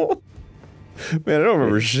 No. Man, I don't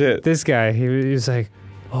remember shit. This guy, he was like,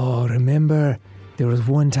 oh, remember there was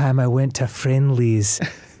one time I went to Friendly's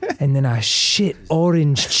and then I shit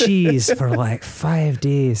orange cheese for like 5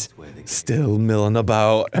 days. Still milling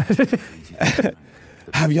about.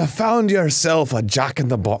 Have you found yourself a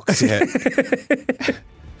Jack-in-the-Box yet?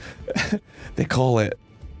 They call it...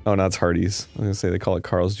 Oh, no, it's Hardee's. I was gonna say they call it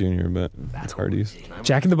Carl's Jr., but it's Hardee's.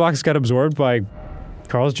 Jack-in-the-Box got absorbed by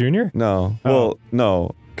Carl's Jr.? No. Well,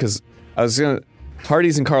 no, because I was gonna.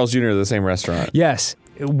 Hardee's and Carl's Jr. are the same restaurant. Yes,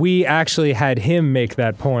 we actually had him make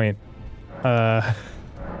that point. Got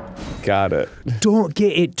it. Don't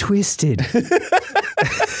get it twisted.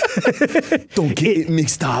 Don't get it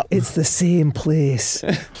mixed up. It's the same place.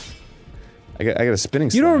 I got a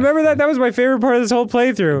spinning You don't star. remember that? That was my favorite part of this whole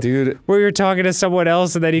playthrough. Dude. Where you're talking to someone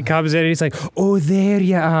else and then he comes in and he's like, oh, there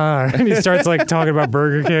you are. And he starts like talking about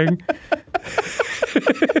Burger King.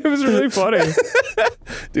 It was really funny.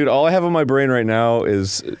 Dude, all I have on my brain right now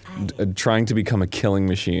is trying to become a killing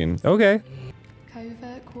machine. Okay.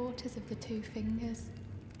 Covert quarters of the Two Fingers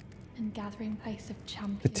and gathering place of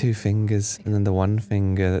champions. The two fingers and then the one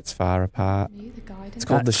finger that's far apart. It's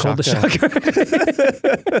called the Shaka.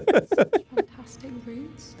 Fantastic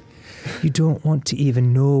roots. You don't want to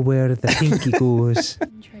even know where the pinky goes.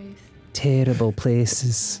 Terrible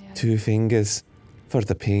places. Two fingers for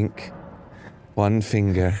the pink. One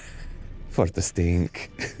finger for the stink.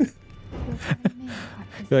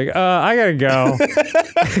 You're like, I gotta go.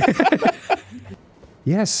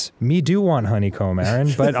 Yes, me do want honeycomb,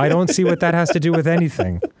 Aaron, but I don't see what that has to do with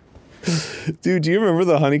anything. Dude, do you remember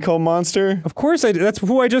the honeycomb monster? Of course I do. That's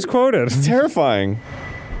who I just quoted. It's terrifying.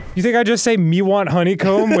 You think I just say me want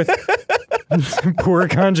honeycomb with poor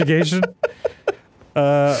conjugation?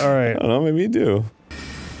 Alright. I don't know, maybe you do.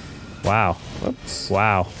 Wow. Whoops.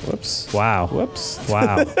 Wow. Whoops. Wow. Whoops.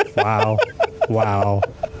 Wow. Wow. Wow.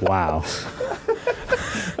 Wow.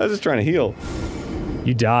 I was just trying to heal.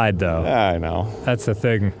 You died, though. I know. That's the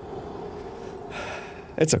thing.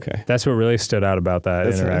 It's okay. That's what really stood out about that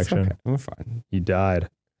interaction. It's okay. I'm fine. You died.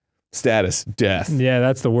 Status, death. Yeah,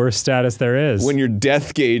 that's the worst status there is. When your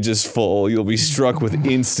death gauge is full, you'll be struck with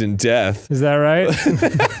instant death. Is that right?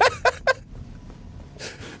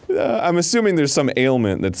 I'm assuming there's some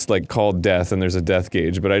ailment that's like called death and there's a death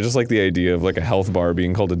gauge, but I just like the idea of like a health bar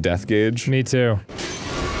being called a death gauge. Me too.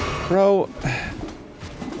 Bro,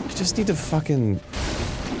 you just need to fucking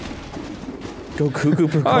go cuckoo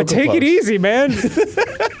for Cocoa Oh, take Puffs. it easy, man.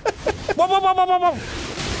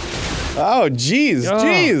 Oh, jeez,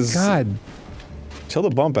 jeez. God. Chill the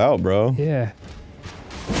bump out, bro. Yeah.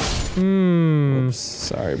 Whoops.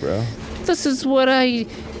 Sorry, bro. This is what I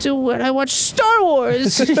do when I watch Star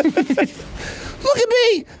Wars. Look at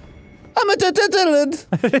me. I'm a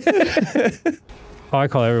Oh, I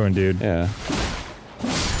call everyone dude. Yeah.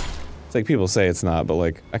 It's like people say it's not, but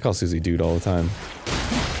like, I call Susie dude all the time.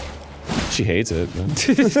 She hates it.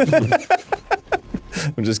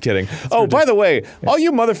 I'm just kidding. Oh, by the way, all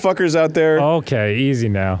you motherfuckers out there. Okay, easy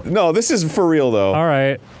now. No, this is for real though. All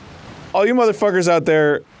right. All you motherfuckers out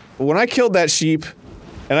there, when I killed that sheep,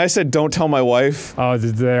 and I said don't tell my wife. Oh,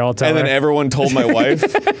 did they all tell And her? then everyone told my wife.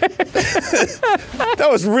 That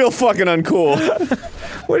was real fucking uncool.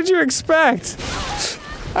 What did you expect?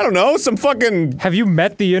 I don't know, some fucking... Have you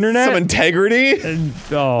met the internet? Some integrity?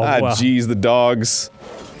 Well. Jeez, the dogs.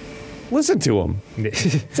 Listen to them.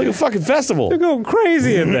 It's like a fucking festival. They're going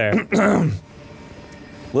crazy in there.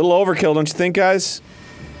 Little overkill, don't you think, guys?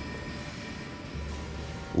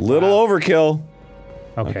 Little overkill.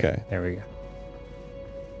 Okay, there we go.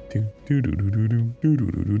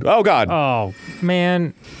 Oh, God. Oh,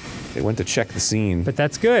 man. They went to check the scene. But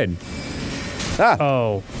that's good. Ah.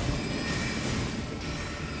 Oh.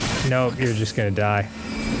 Nope, you're just gonna die.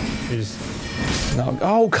 You're just... No.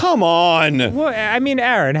 Oh, come on! Well, I mean,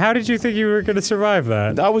 Aaron, how did you think you were gonna survive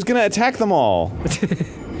that? I was gonna attack them all.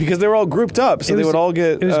 Because they were all grouped up, so they would all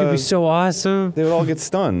get... It was gonna be so awesome. They would all get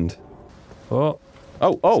stunned. Oh.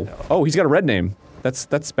 Oh, he's got a red name.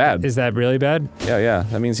 That's bad. Is that really bad? Yeah.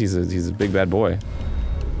 That means he's a big bad boy.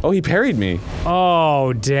 Oh, he parried me.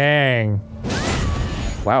 Oh, dang.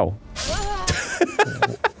 Wow.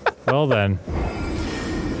 Well then.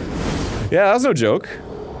 Yeah, that was no joke.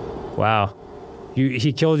 Wow.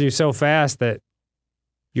 He killed you so fast that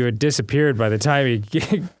you had disappeared by the time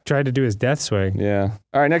he tried to do his death swing. Yeah.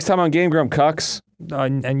 All right, next time on Game Grump Cucks.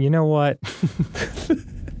 And you know what?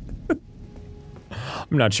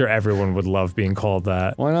 I'm not sure everyone would love being called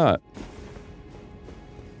that. Why not?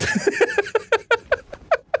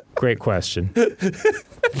 Great question. All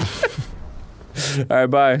right,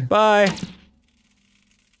 bye. Bye.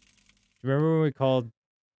 Remember when we called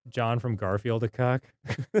John from Garfield a cuck?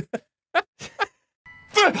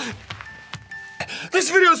 This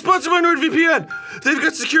video is sponsored by NordVPN. They've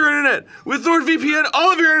got secure internet. With NordVPN,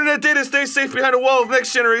 all of your internet data stays safe behind a wall of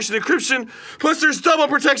next-generation encryption. Plus, there's double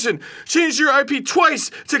protection. Change your IP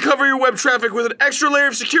twice to cover your web traffic with an extra layer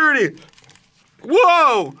of security.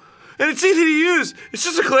 Whoa! And it's easy to use. It's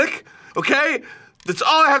just a click, okay? That's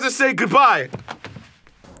all I have to say. Goodbye.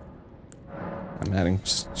 I'm adding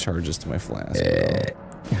charges to my flask.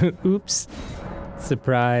 Oops.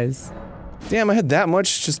 Surprise. Damn, I had that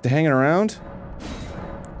much just hanging around?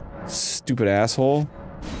 Stupid asshole.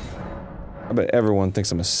 I bet everyone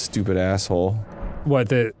thinks I'm a stupid asshole. What,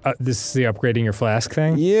 this is the upgrading your flask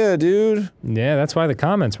thing? Yeah, dude. Yeah, that's why the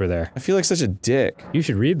comments were there. I feel like such a dick. You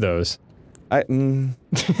should read those.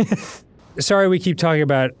 Sorry we keep talking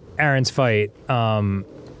about Aaron's fight.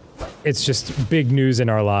 It's just big news in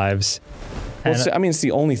our lives. Well, I mean, it's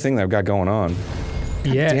the only thing that I've got going on.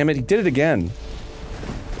 God damn it, he did it again.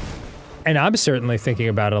 And I'm certainly thinking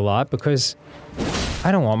about it a lot because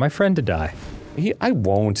I don't want my friend to die. I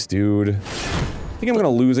won't, dude. I think I'm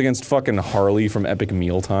gonna lose against fucking Harley from Epic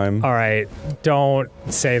Mealtime. Alright, don't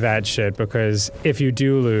say that shit because if you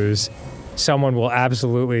do lose, someone will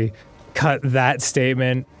absolutely cut that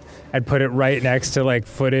statement and put it right next to like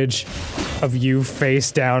footage of you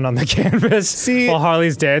face down on the canvas while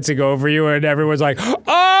Harley's dancing over you and everyone's like,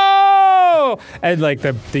 oh! And like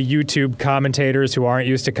the YouTube commentators who aren't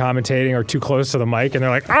used to commentating are too close to the mic and they're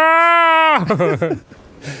like, ah!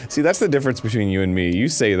 See, that's the difference between you and me. You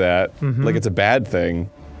say that like it's a bad thing.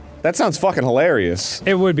 That sounds fucking hilarious.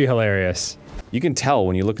 It would be hilarious. You can tell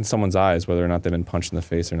when you look in someone's eyes whether or not they've been punched in the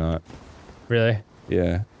face or not. Really?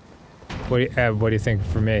 Yeah. What do you think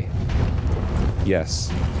for me?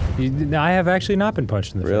 Yes. I have actually not been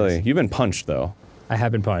punched in the face. Really? You've been punched, though. I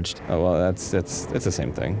have been punched. Oh, well, it's the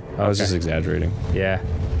same thing. I was just exaggerating. Yeah.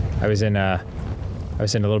 I was in a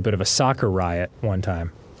little bit of a soccer riot one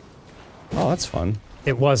time. Oh, that's fun.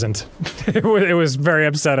 It wasn't. It was very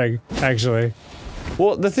upsetting, actually.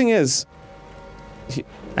 Well, the thing is...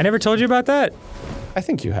 I never told you about that? I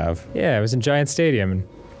think you have. Yeah, it was in Giant Stadium. And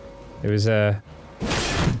it was,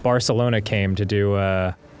 Barcelona came to do,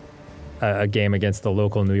 a game against the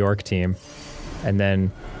local New York team. And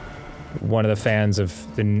then one of the fans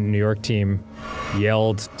of the New York team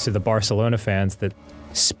yelled to the Barcelona fans that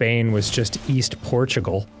Spain was just East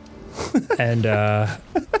Portugal. And,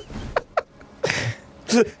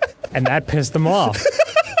 and that pissed them off.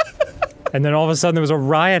 And then all of a sudden there was a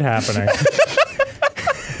riot happening.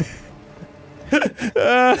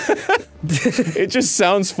 It just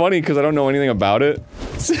sounds funny because I don't know anything about it.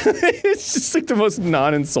 It's just like the most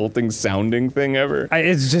non-insulting sounding thing ever.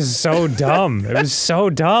 It's just so dumb. It was so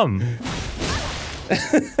dumb.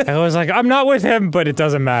 I was like, I'm not with him, but it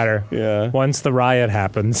doesn't matter. Yeah. Once the riot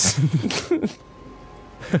happens.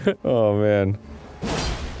 Oh, man.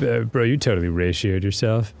 Bro, you totally ratioed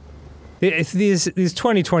yourself. It's these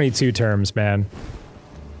 2022 terms, man.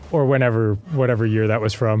 Or whatever year that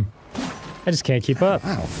was from. I just can't keep up.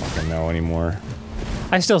 I don't fucking know anymore.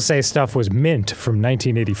 I still say stuff was mint from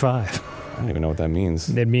 1985. I don't even know what that means.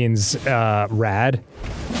 It means, rad.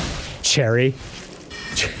 Cherry.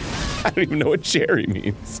 I don't even know what cherry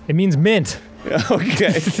means. It means mint.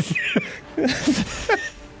 Okay.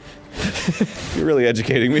 You're really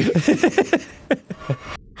educating me.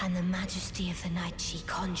 And the majesty of the night she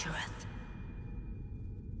conjureth.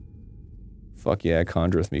 Fuck yeah,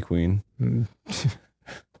 conjureth me, queen.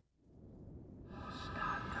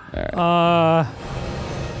 Right.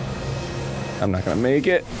 I'm not gonna make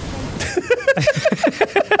it.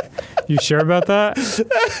 You sure about that?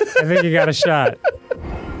 I think you got a shot.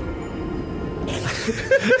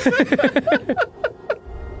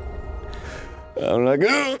 I'm not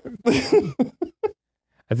gonna.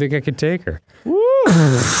 I think I could take her. Woo!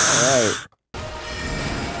 Alright.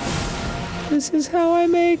 This is how I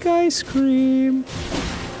make ice cream.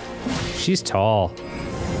 She's tall.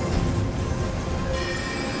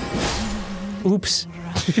 Oops.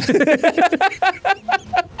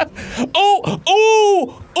 Oh!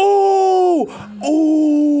 Oh! Oh!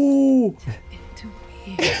 Oh!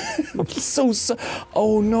 so.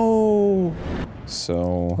 Oh no.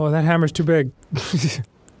 So. Oh, that hammer's too big.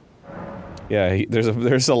 Yeah,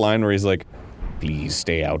 there's a line where he's like, "Please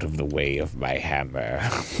stay out of the way of my hammer.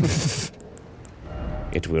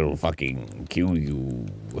 It will fucking kill you,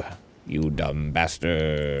 you dumb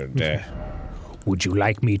bastard." Would you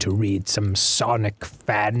like me to read some Sonic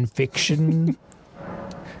fan fiction?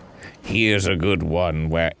 Here's a good one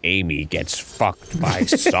where Amy gets fucked by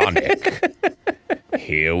Sonic.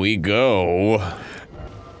 Here we go.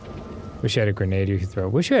 Wish you had a grenade you could throw.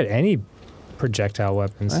 Wish you had any projectile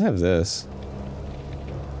weapons. I have this.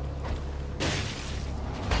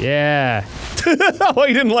 Yeah. Oh,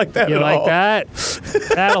 you didn't like that you at like all. that?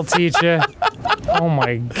 That'll teach you. Oh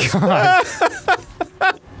my god.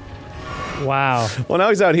 Wow. Well, now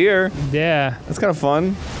he's out here. Yeah. That's kind of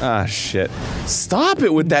fun. Ah, shit. Stop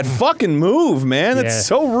it with that fucking move, man. That's Yeah.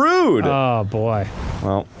 so rude. Oh boy.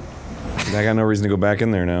 Well, I got no reason to go back in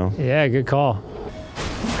there now. Yeah, good call.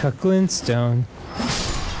 Cut Glintstone.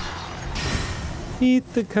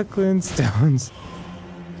 Eat the Cuckling Stones.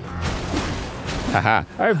 Haha.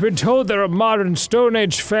 I've been told they're a modern Stone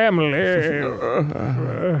Age family.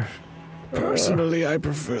 Personally, I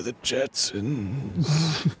prefer the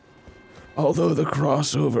Jetsons. Although the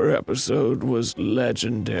crossover episode was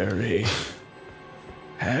legendary.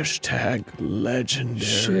 Hashtag legendary.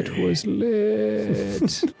 Shit was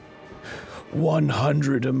lit.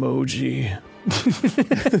 100 emoji.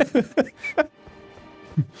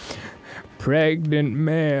 Pregnant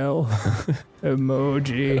male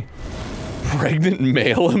emoji. Pregnant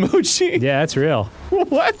male emoji? Yeah, that's real.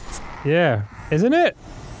 What? Yeah, isn't it?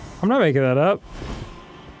 I'm not making that up.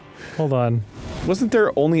 Hold on. Wasn't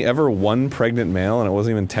there only ever one pregnant male and it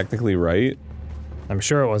wasn't even technically right? I'm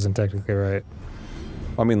sure it wasn't technically right.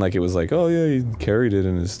 I mean, like, it was like, oh yeah, he carried it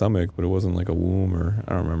in his stomach, but it wasn't like a womb or,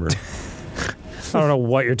 I don't remember. I don't know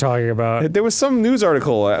what you're talking about. There was some news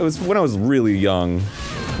article, it was when I was really young,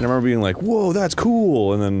 and I remember being like, whoa, that's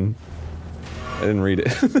cool, and then I didn't read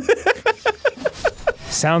it.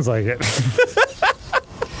 Sounds like it.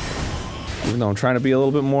 Even though I'm trying to be a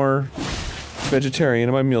little bit more vegetarian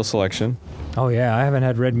in my meal selection. Oh yeah, I haven't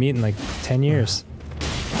had red meat in like 10 years.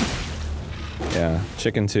 Yeah,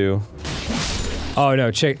 chicken too. Oh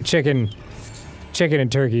no, chicken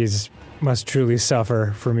and turkeys must truly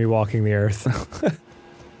suffer for me walking the earth.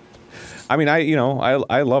 I mean,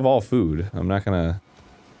 I love all food. I don't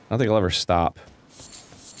think I'll ever stop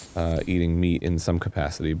eating meat in some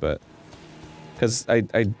capacity, but because I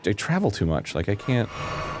travel too much. Like I can't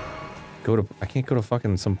go to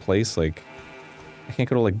fucking some place like I can't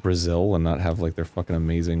go to like Brazil and not have like their fucking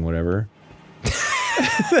amazing whatever.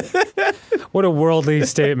 What a worldly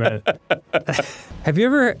statement. Have you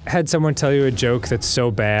ever had someone tell you a joke that's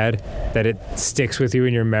so bad that it sticks with you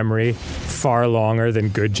in your memory far longer than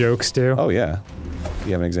good jokes do? Oh yeah.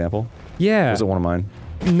 You have an example? Yeah. Was it one of mine?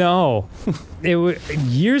 No. It was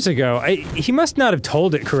years ago. He must not have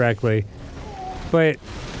told it correctly. But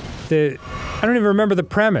I don't even remember the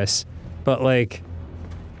premise. But like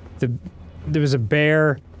there was a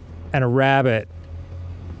bear and a rabbit.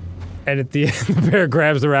 And at the end, the bear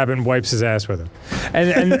grabs the rabbit and wipes his ass with him.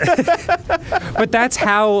 And but that's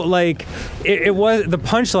how, like, it was, the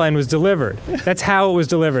punchline was delivered. That's how it was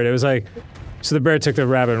delivered. It was like, so the bear took the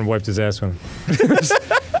rabbit and wiped his ass with him.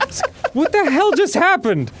 What the hell just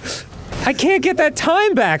happened? I can't get that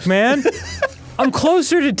time back, man. I'm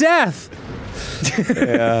closer to death.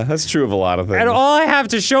 Yeah, that's true of a lot of things. And all I have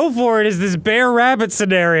to show for it is this bear-rabbit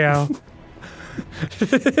scenario.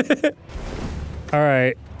 All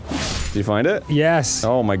right. Did you find it? Yes.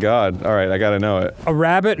 Oh my god. Alright, I gotta know it. A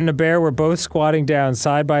rabbit and a bear were both squatting down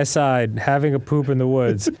side by side, having a poop in the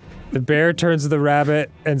woods. The bear turns to the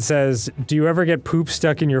rabbit and says, "Do you ever get poop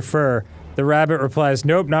stuck in your fur?" The rabbit replies,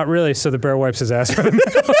 "Nope, not really," so the bear wipes his ass with him.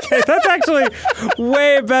 Okay, that's actually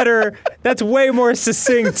way better. That's way more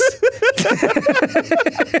succinct.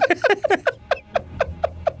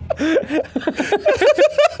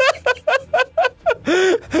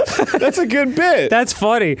 That's a good bit. That's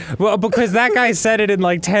funny. Well, because that guy said it in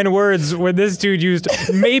like 10 words when this dude used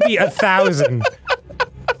maybe 1,000.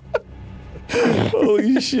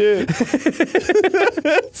 Holy shit.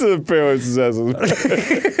 That's a bear wipes his ass with him.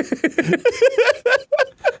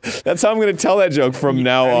 That's how I'm gonna tell that joke from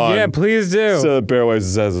now on. Yeah, please do. So the bear wipes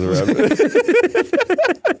his ass with a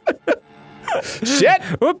rabbit. Shit!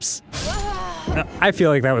 Whoops. I feel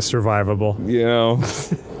like that was survivable. You know.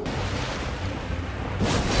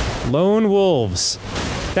 Lone wolves.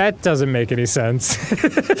 That doesn't make any sense.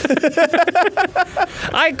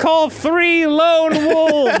 I call 3 lone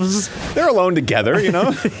wolves. They're alone together, you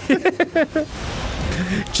know?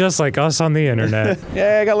 Just like us on the internet.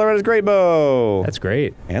 Yeah, I got Loretta's great bow. That's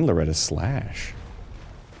great. And Loretta's slash.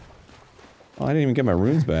 Oh, I didn't even get my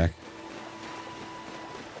runes back.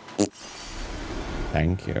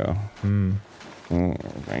 Thank you.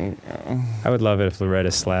 Thank you. I would love it if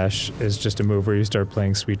Loretta's slash is just a move where you start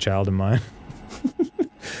playing Sweet Child of Mine.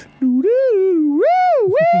 You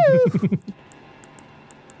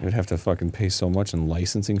would have to fucking pay so much in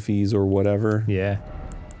licensing fees or whatever. Yeah.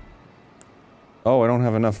 Oh, I don't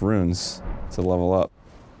have enough runes to level up.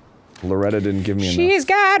 Loretta didn't give me enough. She's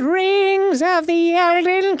got rings of the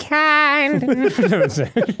elden kind.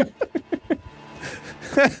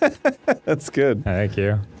 That's good. Thank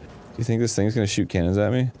you. Do you think this thing's gonna shoot cannons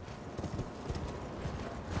at me?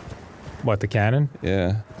 What, the cannon?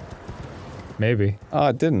 Yeah. Maybe. Oh,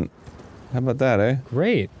 it didn't. How about that, eh?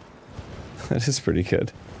 Great. That is pretty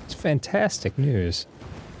good. It's fantastic news.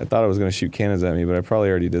 I thought it was gonna shoot cannons at me, but I probably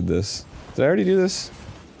already did this. Did I already do this?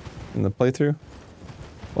 In the playthrough?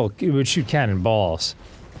 Well, it would shoot cannonballs.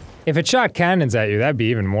 If it shot cannons at you, that'd be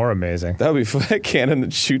even more amazing. That would be a cannon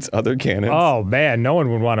that shoots other cannons. Oh man, no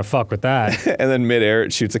one would want to fuck with that. And then midair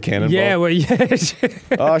it shoots a cannonball. Yeah, well, yeah.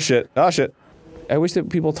 Oh shit, oh shit. I wish that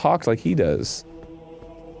people talked like he does.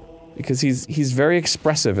 Because he's very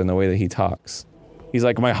expressive in the way that he talks. He's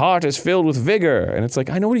like, my heart is filled with vigor. And it's like,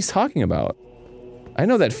 I know what he's talking about. I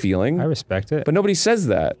know that feeling. I respect it. But nobody says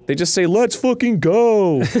that. They just say, let's fucking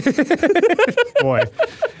go. Boy,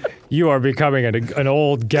 you are becoming an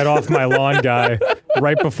old get off my lawn guy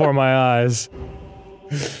right before my eyes.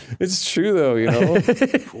 It's true though, you know?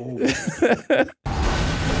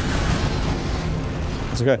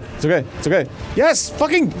 It's okay, it's okay, it's okay. Yes,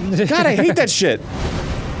 fucking, God, I hate that shit.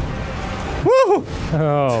 Woo!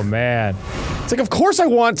 Oh man. It's like, of course I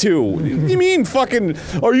want to. What do you mean, fucking,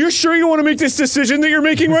 are you sure you want to make this decision that you're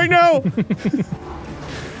making right now?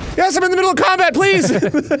 Yes, I'm in the middle of combat, please!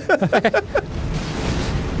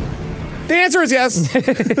 The answer is yes.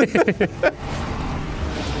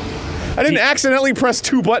 I didn't accidentally press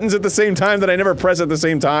 2 buttons at the same time that I never press at the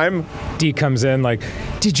same time. D comes in like,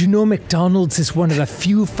 did you know McDonald's is one of the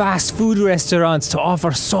few fast food restaurants to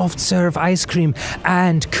offer soft serve ice cream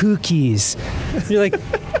and cookies? You're like,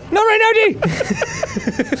 not right now, D!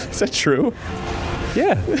 Is that true?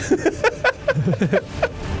 Yeah.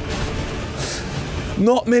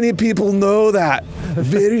 Not many people know that.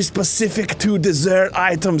 Very specific to dessert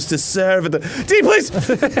items to serve at the— D, please!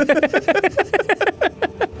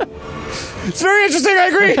 It's very interesting, I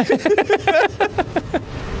agree!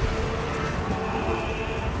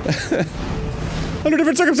 Under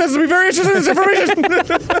different circumstances, it'll be very interesting, this information!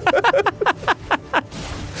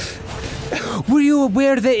 Were you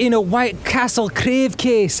aware that in a White Castle crave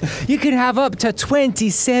case, you can have up to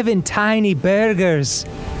 27 tiny burgers?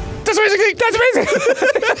 That's amazing! That's amazing!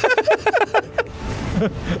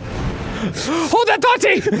 Hold that thought,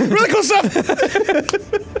 T! Really cool stuff!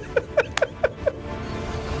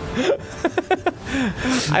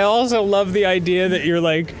 I also love the idea that you're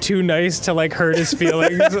like too nice to like hurt his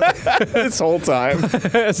feelings this whole time.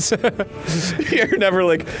 You're never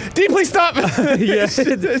like, D, please stop. Yeah, it's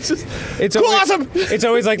just it's cool, always, awesome. It's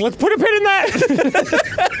always like, let's put a pin in that.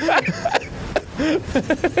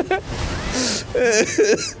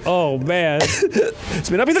 Oh man,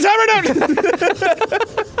 this may not be the time right now.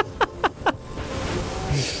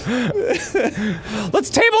 Let's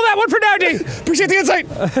table that one for now, D. Appreciate the insight.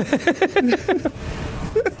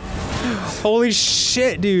 Holy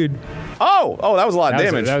shit, dude. Oh, that was a lot of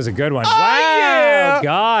damage. That was a good one. Oh, Wow, yeah.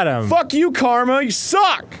 got him. Fuck you, Karma. You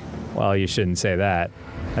suck. Well, you shouldn't say that.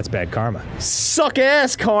 That's bad karma. Suck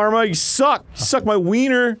ass, Karma. You suck. You suck my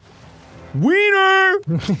wiener. Wiener!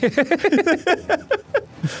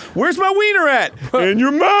 Where's my wiener at? In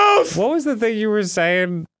your mouth! What was the thing you were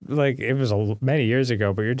saying? Like, it was many years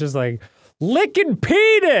ago, but you're just like, licking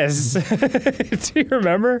penis! Do you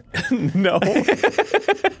remember? No.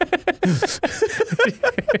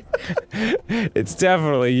 It's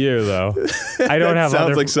definitely you, though. I don't have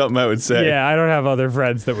sounds like something I would say. Yeah, I don't have other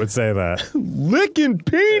friends that would say that. Licking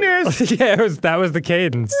penis! Yeah, that was the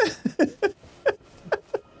cadence.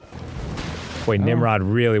 Wait, Nimrod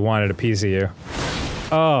really wanted a piece of you.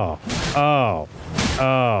 Oh.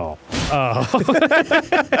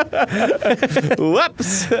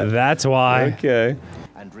 Whoops. That's why. Okay.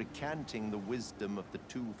 And recanting the wisdom of the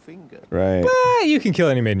 2 fingers. Right. Well, you can kill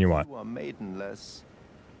any maiden you want. You are maidenless.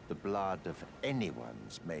 The blood of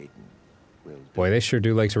anyone's maiden will do. Boy, they sure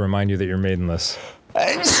do like to remind you that you're maidenless.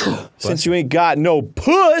 Since you ain't got no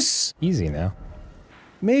puss. Easy now.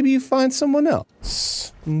 Maybe you find someone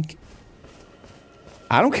else.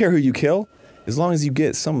 I don't care who you kill, as long as you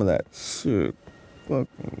get some of that shit.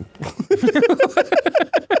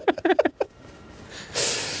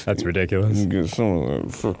 That's ridiculous. You get some of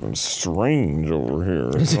that fucking strange over here.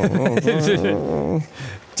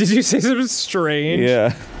 Did you say something strange?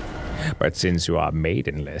 Yeah. But since you are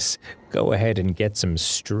maidenless, go ahead and get some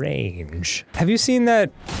strange. Have you seen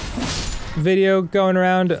that video going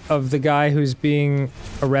around of the guy who's being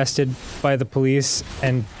arrested by the police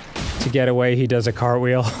and to get away he does a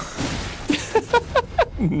cartwheel?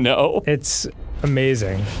 No. It's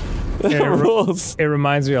amazing. That rules. It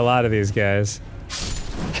reminds me a lot of these guys.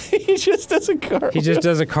 He just does a cartwheel. He just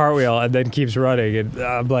does a cartwheel and then keeps running, and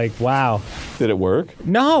I'm like, wow. Did it work?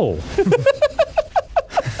 No.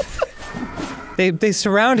 They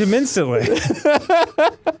surround him instantly.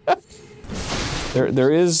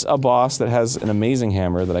 There is a boss that has an amazing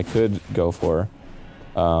hammer that I could go for,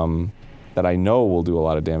 that I know will do a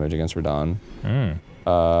lot of damage against Radon.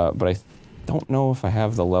 But I don't know if I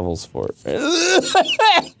have the levels for it. I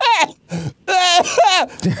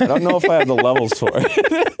don't know if I have the levels for it.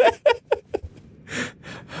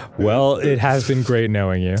 Well, it has been great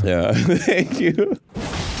knowing you. Yeah, thank you.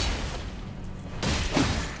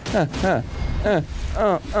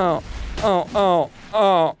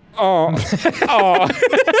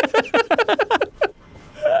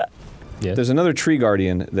 Yes. There's another tree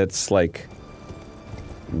guardian that's like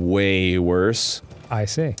way worse. I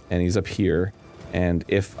see. And he's up here. And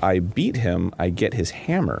if I beat him, I get his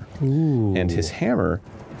hammer. Ooh. And his hammer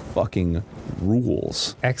fucking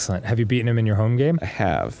rules. Excellent. Have you beaten him in your home game? I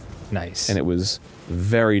have. Nice. And it was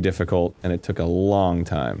very difficult, and it took a long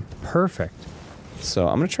time. Perfect. So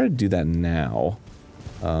I'm gonna try to do that now.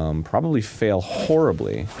 Probably fail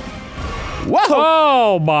horribly. Whoa!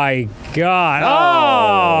 Oh my god!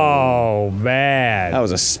 Oh, man! That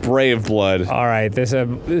was a spray of blood. All right, there's a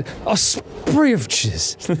spray of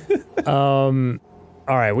jizz. All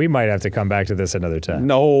right, we might have to come back to this another time.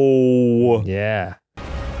 No. Yeah.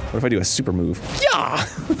 What if I do a super move? Yeah.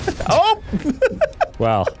 Oh.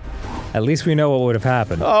 Well, at least we know what would have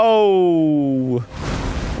happened. Oh.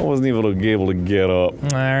 I wasn't able to get up.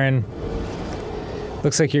 Aaron.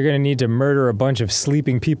 Looks like you're gonna need to murder a bunch of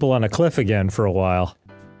sleeping people on a cliff again for a while.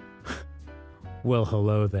 Well,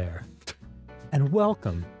 hello there. And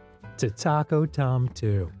welcome to Taco Tom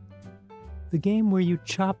 2. The game where you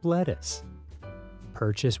chop lettuce.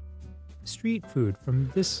 Purchase street food from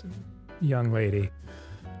this young lady.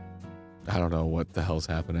 I don't know what the hell's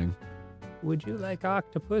happening. Would you like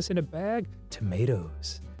octopus in a bag?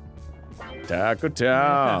 Tomatoes. Taco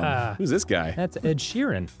Tom. Yeah. Who's this guy? That's Ed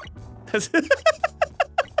Sheeran.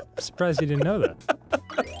 Surprised you didn't know that.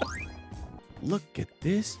 Look at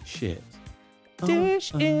this shit.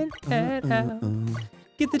 Dish in and out.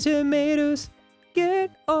 Get the tomatoes.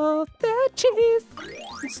 Get all that cheese.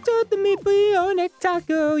 And stir the meat for your next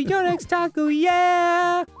taco. Your next taco,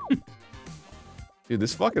 yeah. Dude,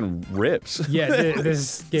 this fucking rips. Yeah,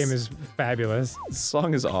 this game is fabulous. This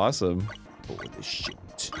song is awesome. Holy shit.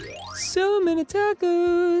 So many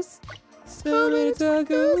tacos. So many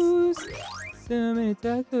tacos. So many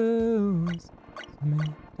tacos. So many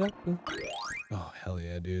tacos. Oh, hell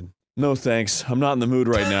yeah, dude. No thanks. I'm not in the mood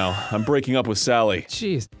right now. I'm breaking up with Sally.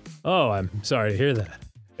 Jeez. Oh, I'm sorry to hear that.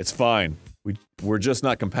 It's fine. We're just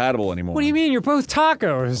not compatible anymore. What do you mean? You're both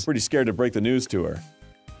tacos. I'm pretty scared to break the news to her.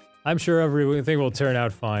 I'm sure everything will turn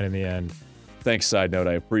out fine in the end. Thanks, side note.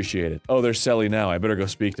 I appreciate it. Oh, there's Sally now. I better go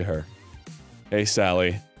speak to her. Hey,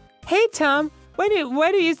 Sally. Hey, Tom. Why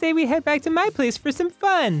do you say we head back to my place for some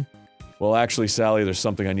fun? Well, actually, Sally, there's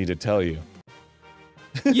something I need to tell you.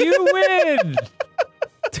 You win!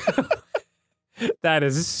 That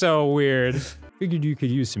is so weird. Figured you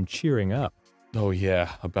could use some cheering up. Oh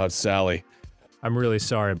yeah, about Sally. I'm really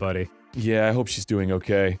sorry, buddy. Yeah, I hope she's doing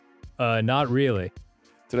okay. Not really.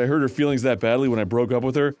 Did I hurt her feelings that badly when I broke up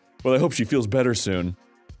with her? Well, I hope she feels better soon.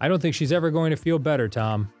 I don't think she's ever going to feel better,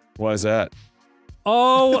 Tom. Why is that?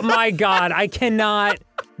 Oh my god, I cannot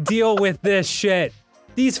deal with this shit.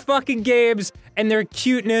 These fucking games and their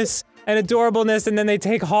cuteness and adorableness, and then they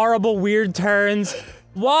take horrible, weird turns.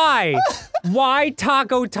 Why? Why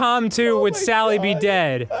Taco Tom 2 would Sally be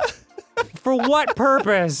dead? For what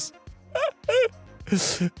purpose?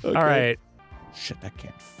 Okay. Alright. Shit, I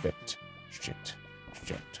can't fit.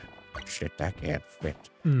 Shit, I can't fit.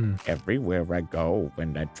 Hmm. Everywhere I go,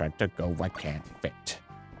 when I try to go, I can't fit.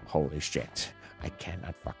 Holy shit, I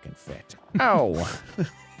cannot fucking fit. Oh!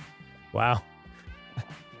 Wow.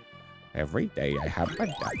 Every day I have a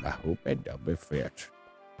double hoop and double fit.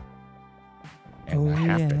 And I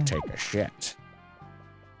have to take a shit.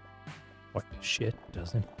 What shit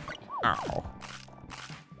doesn't? Ow.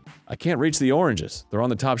 I can't reach the oranges. They're on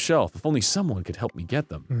the top shelf. If only someone could help me get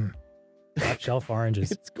them. Top shelf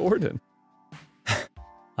oranges. It's Gordon.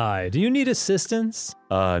 Hi, do you need assistance?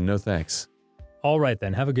 No thanks. All right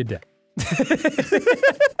then, have a good day.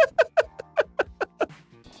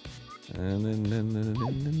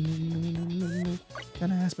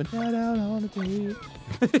 Gonna ask my dad out on a date.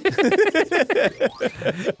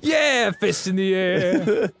 Yeah, fist in the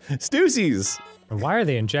air. Stoozies. And why are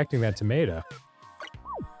they injecting that tomato?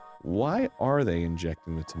 Why are they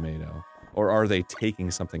injecting the tomato? Or are they taking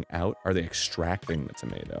something out? Are they extracting the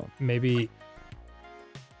tomato? Maybe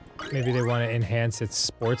they want to enhance its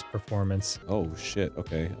sports performance. Oh shit,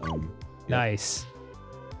 okay. Nice.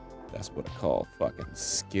 That's what I call fucking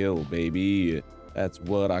skill, baby. That's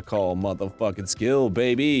what I call motherfucking skill,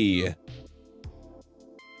 baby.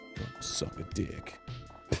 Suck a dick.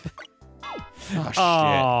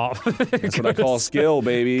 Oh shit. That's what I call skill,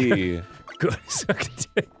 baby. Good suck a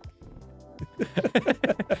dick.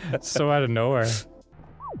 So out of nowhere.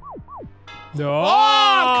 No.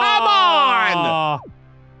 Oh, come on!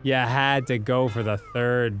 You had to go for the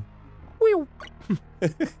third. Whew.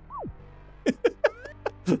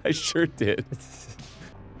 I sure did.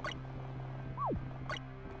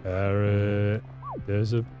 Parrot.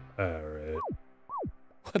 There's a parrot.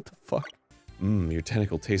 What the fuck? Your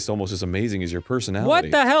tentacle tastes almost as amazing as your personality.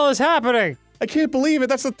 What the hell is happening? I can't believe it.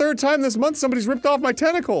 That's the 3rd time this month somebody's ripped off my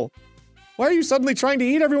tentacle. Why are you suddenly trying to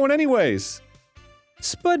eat everyone anyways?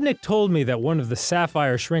 Sputnik told me that one of the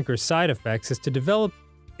Sapphire Shrinker's side effects is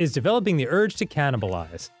developing the urge to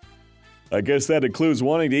cannibalize. I guess that includes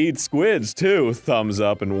wanting to eat squids too. Thumbs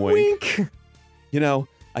up and wink. You know,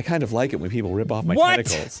 I kind of like it when people rip off my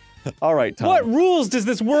tentacles. All right, Tom. What rules does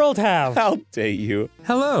this world have? How dare you?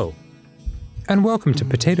 Hello, and welcome to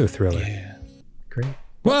Potato Thriller. Yeah. Great.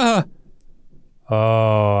 Whoa!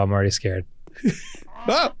 Oh, I'm already scared.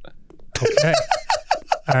 Ah! Okay.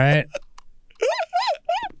 All right.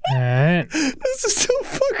 All right. This is so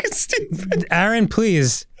fucking stupid. Aaron,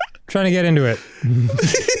 please. I'm trying to get into it.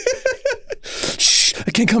 Shh!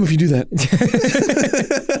 I can't come if you do that.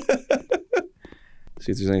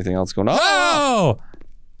 See if there's anything else going on. Oh!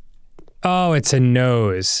 Oh, it's a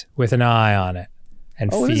nose with an eye on it.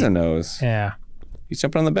 And oh, feet. it is a nose. Yeah. He's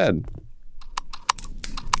jumping on the bed.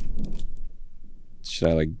 Should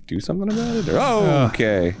I, like, do something about it? Or, oh,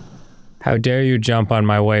 okay. How dare you jump on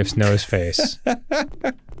my wife's nose face?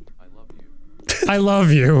 I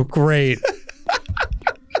love you. Great.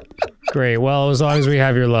 Great. Well, as long as we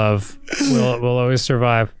have your love, we'll always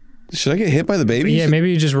survive. Should I get hit by the baby? Yeah,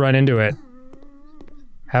 maybe you just run into it.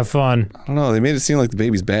 Have fun. I don't know. They made it seem like the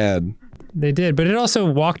baby's bad. They did, but it also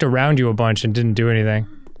walked around you a bunch and didn't do anything.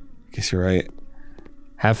 I guess you're right.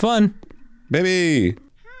 Have fun. Baby!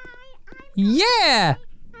 Yeah!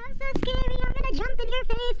 I'm so scary, I'm gonna jump in your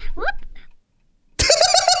face. Whoop!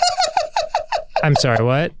 I'm sorry,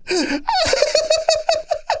 what?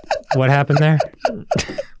 What happened there?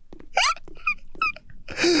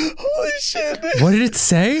 Holy shit. What did it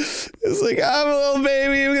say? It's like, I'm a little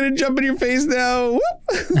baby, I'm gonna jump in your face now. Whoop!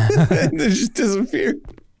 And then just disappeared.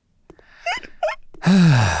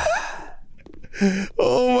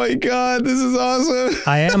 Oh my god, this is awesome.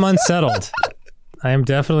 I am unsettled. I am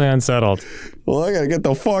definitely unsettled. Well, I gotta get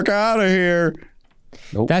the fuck out of here.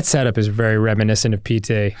 Nope. That setup is very reminiscent of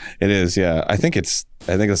PT. It is, yeah. I think it's.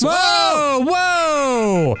 Whoa!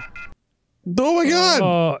 Whoa! Oh my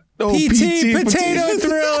god! Oh, PT Potato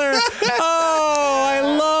Thriller! Oh, I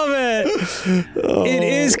love it! Oh. It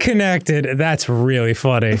is connected. That's really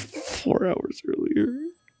funny. 4 hours earlier.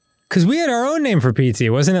 Because we had our own name for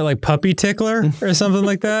PT. Wasn't it like Puppy Tickler or something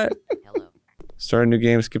like that? Hello. Start a new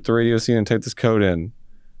game, skip the radio scene, and type this code in.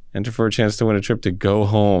 Enter for a chance to win a trip to go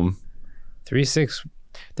home.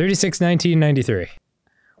 361993.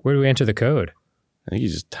 Where do we enter the code? I think you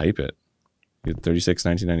just type it. You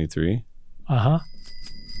 361993. Uh-huh.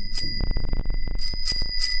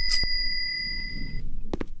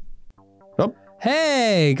 Oh.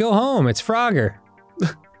 Hey, go home. It's Frogger.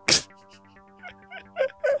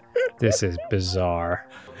 This is bizarre.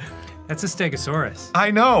 That's a Stegosaurus. I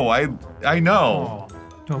know. I know.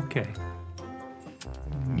 Oh, okay.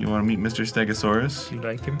 You want to meet Mr. Stegosaurus? You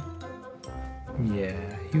like him? Yeah,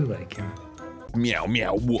 you like him. Meow,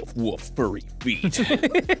 meow, woof, woof, furry feet.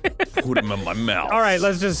 Put him in my mouth. All right,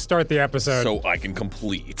 let's just start the episode. So I can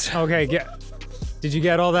complete. Okay, did you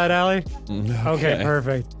get all that, Allie? Okay,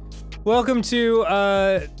 perfect. Welcome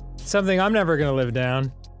to, something I'm never gonna live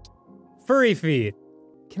down. Furry feet.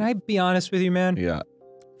 Can I be honest with you, man? Yeah.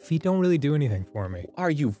 Feet don't really do anything for me. Are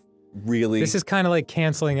you really? This is kind of like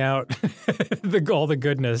canceling out all the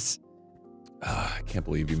goodness. I can't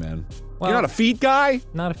believe you, man. Well, you're not a feet guy?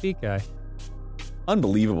 Not a feet guy.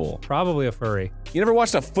 Unbelievable. Probably a furry. You never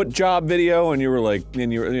watched a foot job video and you were like,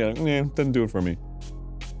 doesn't do it for me.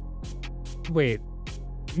 Wait.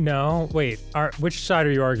 No, wait. Which side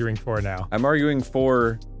are you arguing for now? I'm arguing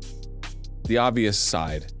for the obvious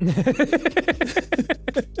side.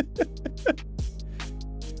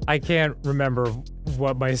 I can't remember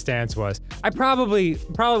what my stance was. I probably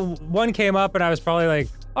one came up and I was probably like,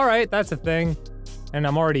 all right, that's a thing. And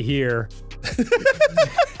I'm already here.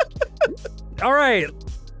 All right.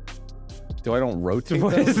 I don't rotate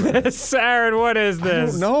What is this, Aaron? What is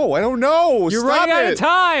this? I don't know. You're Stop running out of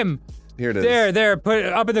time. Here it is. There, put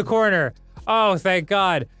it up in the corner. Oh, thank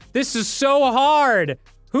God. This is so hard.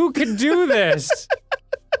 Who can do this?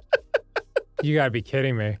 You gotta be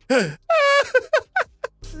kidding me.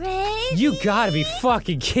 You gotta be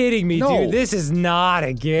fucking kidding me, dude. This is not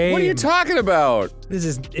a game. What are you talking about?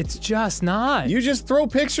 It's just not. You just throw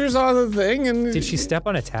pictures on the thing and... Did she step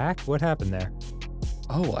on a tack? What happened there?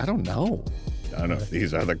 Oh, I don't know. None of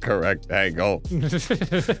these are the correct angle.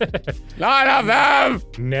 None of them!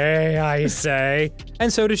 Nay, I say.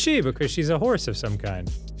 And so does she, because she's a horse of some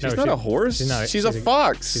kind. She's not a horse. She's a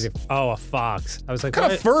fox. Oh, a fox. I was like, what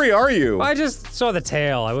kind of furry are you? I just saw the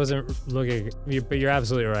tail. I wasn't looking. But you're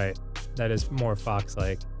absolutely right. That is more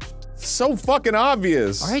fox-like. So fucking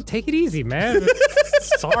obvious. All right, take it easy, man.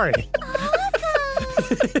 Sorry.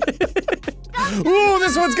 Ooh,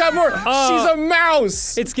 this one's got more. She's a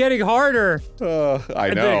mouse. It's getting harder. I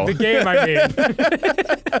know. The game, I mean.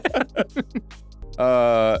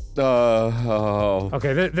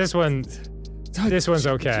 Okay, this one's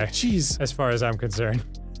okay. Jeez. As far as I'm concerned.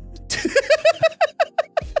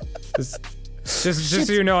 Just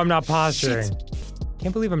so you know, I'm not posturing.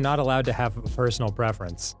 Can't believe I'm not allowed to have a personal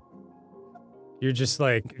preference. You're just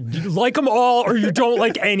like, you like them all or you don't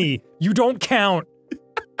like any. You don't count.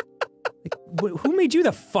 Like, who made you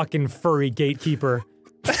the fucking furry gatekeeper?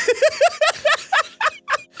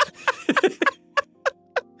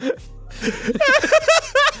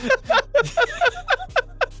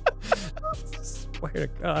 Swear to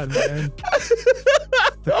God, man.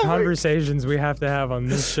 The conversations we have to have on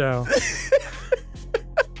this show.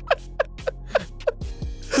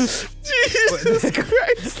 Jesus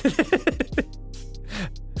Christ.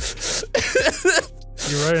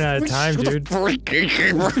 You're running out of time, dude. Oh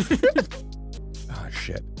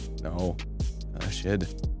shit. No. Oh shit.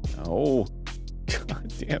 No.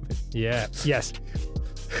 God damn it. Yeah. Yes.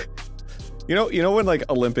 You know when like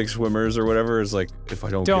Olympic swimmers or whatever is like, if I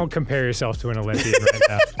don't compare yourself to an Olympian right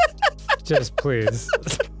now. Just please.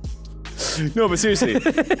 No, but seriously.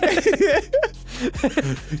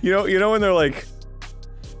 you know when they're like,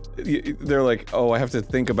 oh, I have to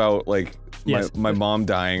think about like my mom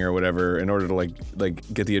dying or whatever in order to like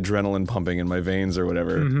get the adrenaline pumping in my veins or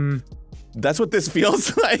whatever. Mm-hmm. That's what this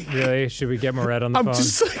feels like. Really? Should we get Moret on the phone? I'm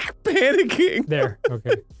just like panicking. There.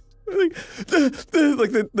 Okay. Like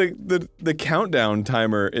the countdown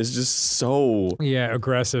timer is just so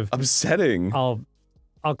aggressive, upsetting.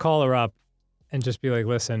 I'll call her up and just be like,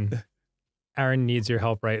 listen, Aaron needs your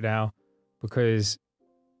help right now because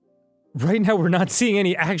right now we're not seeing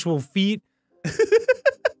any actual feet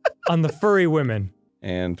on the furry women.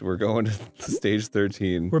 And we're going to stage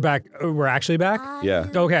 13. We're back. We're actually back? Yeah.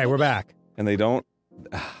 Okay, we're back. And they don't,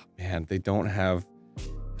 man, they don't have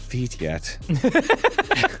feet yet.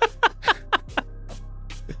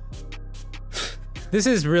 This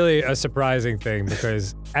is really a surprising thing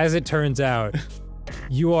because, as it turns out,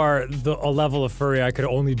 you are a level of furry I could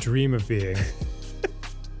only dream of being.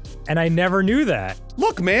 And I never knew that.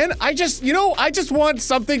 Look, man, I just want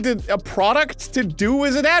something a product to do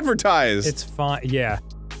as an advertise. It's fine. Yeah.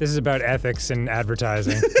 This is about ethics and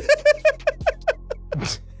advertising.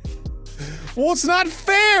 Well, it's not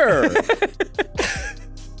fair.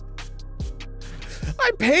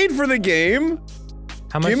 I paid for the game.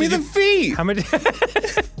 How much? Give me the feet. How much?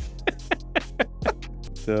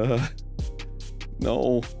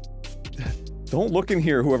 No. Don't look in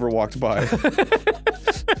here, whoever walked by.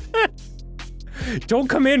 Don't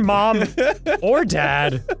come in, Mom. Or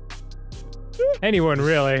Dad. Anyone,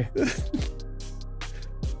 really.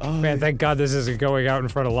 Man, thank God this isn't going out in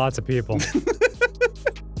front of lots of people.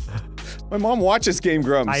 My mom watches Game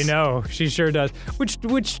Grumps. I know, she sure does.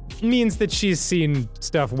 Which means that she's seen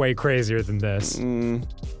stuff way crazier than this.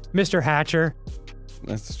 Mr. Hatcher.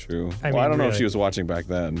 That's true. I don't know if she was watching back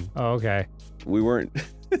then. Oh, okay. We weren't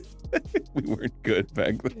good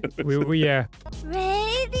back then. Yeah.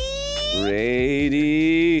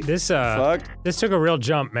 Ready. This took a real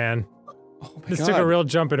jump, man. Oh my this God. took a real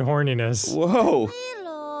jump in horniness. Whoa.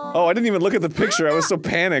 Oh, I didn't even look at the picture. I was so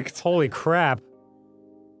panicked. Holy crap.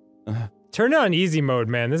 Turn it on easy mode,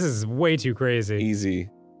 man. This is way too crazy. Easy.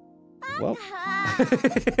 Well. That's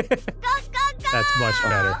much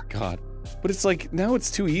better. Oh, God. But it's like, now it's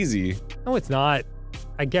too easy. No, it's not.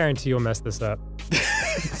 I guarantee you'll mess this up.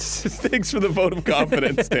 Thanks for the vote of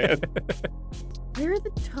confidence, Dan. Where are the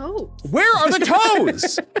toes? Where are the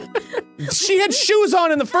toes? She had shoes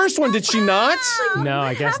on in the first one, did she not? No,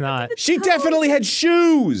 I guess not. She definitely had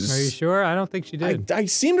shoes. Are you sure? I don't think she did. I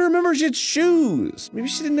seem to remember she had shoes. Maybe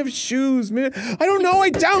she didn't have shoes. Maybe, I don't know.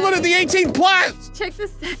 I downloaded the 18 plus. Check the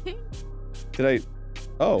settings. Did I?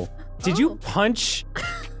 Oh. Did you punch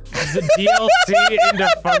the DLC into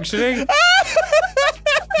functioning?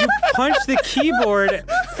 You punched the keyboard and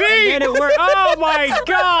then it worked. Oh my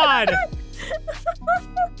God!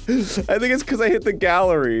 I think it's because I hit the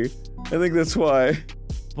gallery. I think that's why.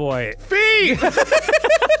 Boy. Feet!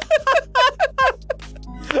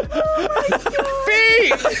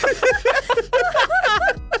 Feet!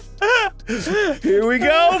 Here we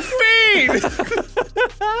go, feet!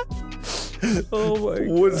 Oh my God.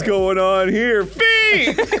 What's going on here?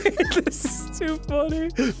 Feet! This is too funny.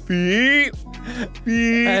 Feet!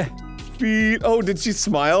 Feet! feet. Oh, did she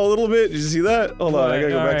smile a little bit? Did you see that? Hold on, I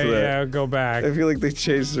gotta go back to that. Yeah, go back. I feel like they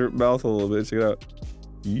changed her mouth a little bit. Check it out.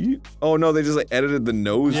 Oh no, they just like edited the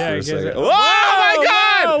nose for a second. Whoa, my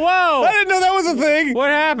God! Whoa! I didn't know that was a thing.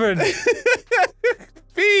 What happened?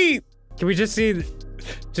 Feet. Can we just see,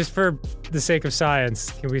 just for the sake of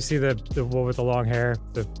science, can we see the one with the long hair?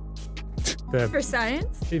 The For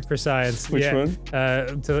science? For science. Which yeah. one?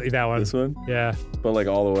 That one. This one? Yeah. But like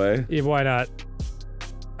all the way? Yeah, why not?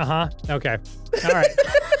 Uh-huh. Okay. All right.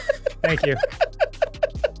 Thank you.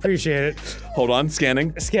 Appreciate it. Hold on,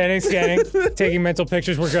 scanning. Scanning. Taking mental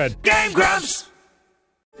pictures, we're good. Game Grumps!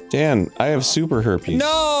 Dan, I have super herpes.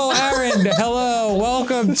 No, Aaron, hello,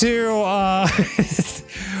 welcome to,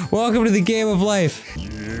 welcome to the game of life.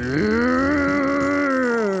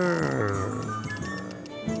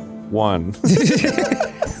 1.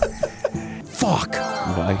 Fuck.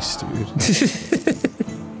 Nice, dude.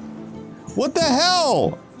 What the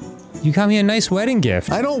hell? You got me a nice wedding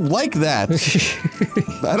gift. I don't like that.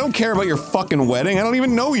 I don't care about your fucking wedding. I don't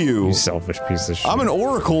even know you. You selfish piece of shit. I'm an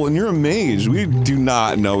oracle and you're a mage. We do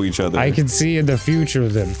not know each other. I can see in the future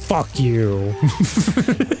then. Fuck you.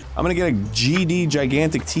 I'm gonna get a GD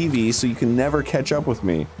gigantic TV so you can never catch up with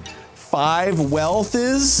me. 5 wealth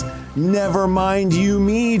is? Never mind you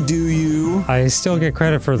me, do you? I still get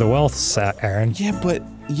credit for the wealth set, Aaron. Yeah, but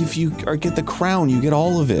if you get the crown, you get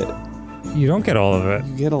all of it. You don't get all of it.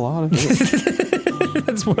 You get a lot of it.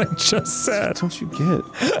 That's what I just said. What don't you get?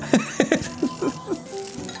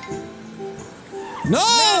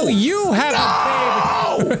 No! You have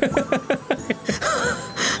a baby!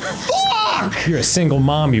 Fuck! You're a single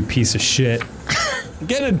mom, you piece of shit.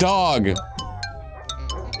 Get a dog.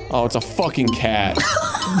 Oh, it's a fucking cat.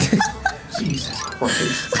 Jesus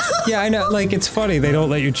Christ. Yeah, I know, like, it's funny, they don't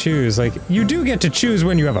let you choose. Like, you do get to choose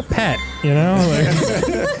when you have a pet, you know? Like,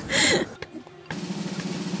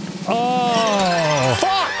 oh!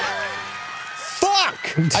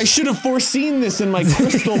 Fuck! I should have foreseen this in my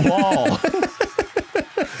crystal ball.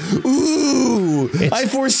 Ooh! I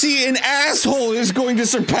foresee an asshole is going to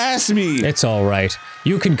surpass me! It's alright.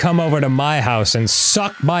 You can come over to my house and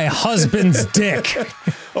suck my husband's dick.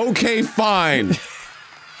 Okay, fine.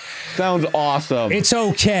 Sounds awesome. It's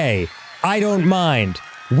okay. I don't mind.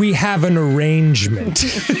 We have an arrangement.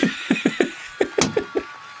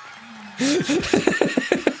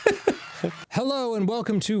 Hello and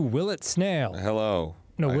welcome to Will It Snail. Hello.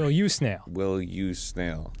 No, Will You Snail. Will You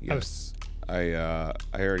Snail. Yes. I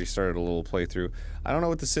already started a little playthrough. I don't know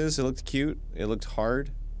what this is. It looked cute. It looked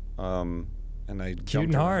hard. And I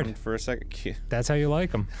jumped around for a second. That's how you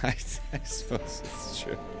like them. I suppose it's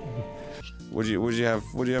true. What'd you have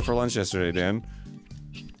for lunch yesterday, Dan?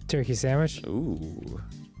 Turkey sandwich. Ooh,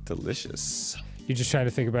 delicious. You just trying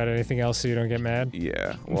to think about anything else so you don't get mad?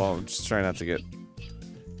 Yeah. Well, I'm just trying not to get.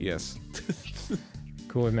 Yes.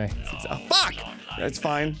 Cool with me. Oh, fuck! That's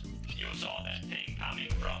fine.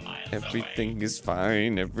 Everything is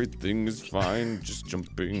fine. Everything is fine. Just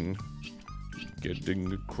jumping,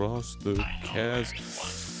 getting across the chasm.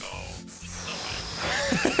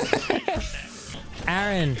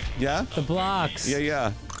 Aaron. Yeah? The blocks.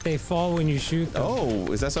 Yeah. They fall when you shoot them.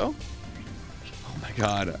 Oh, is that so? Oh my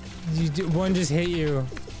god. One just hit you.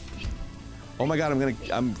 Oh my god,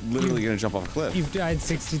 I'm literally gonna jump off a cliff. You've died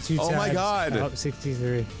 62 times. Oh my god. Oh,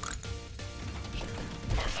 63.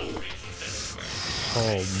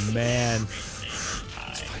 Oh man.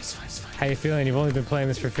 It's fine. How you feeling? You've only been playing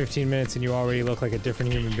this for 15 minutes and you already look like a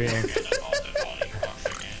different human being.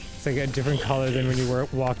 It's like a different color than when you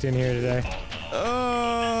walked in here today.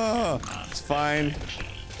 Oh, it's fine.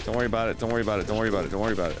 Don't worry about it. Don't worry about it. Don't worry about it. Don't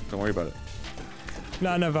worry about it. Don't worry about it.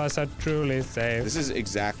 None of us are truly safe. This is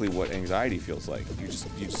exactly what anxiety feels like. You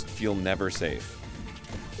just feel never safe.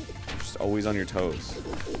 You're just always on your toes.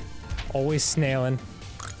 Always snailing.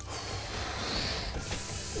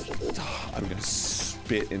 I'm gonna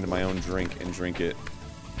spit into my own drink and drink it.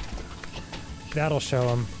 That'll show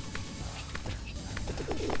him.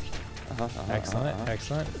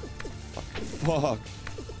 Excellent. Fuck.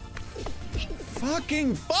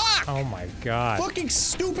 Fucking fuck! Oh my god. Fucking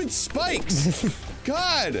stupid spikes!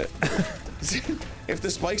 God! If the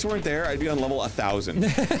spikes weren't there, I'd be on level 1000.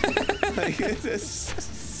 Like, this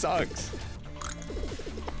sucks.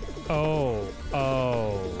 Oh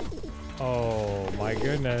my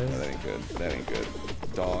goodness. That ain't good. That ain't good.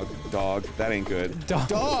 Dog. That ain't good.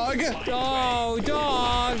 Dog. Oh,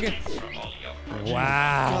 dog!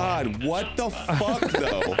 Wow. God, what the fuck,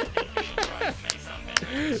 though?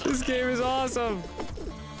 This game is awesome.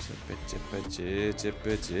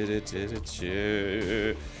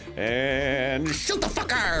 And shoot the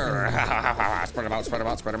fucker! Spread him out, spread him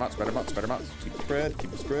out, spread him out, spread him out, spread him out. Keep them spread, keep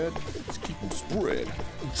them spread. Just keep them spread.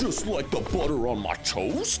 Just like the butter on my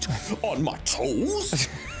toast. On my toast.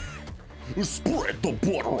 Spread the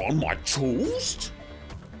butter on my toast.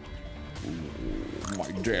 Ooh,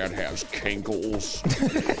 my dad has cankles.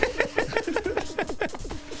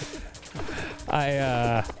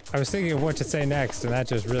 I was thinking of what to say next, and that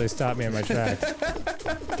just really stopped me in my tracks.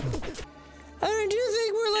 Do you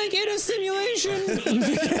think we're like in a simulation?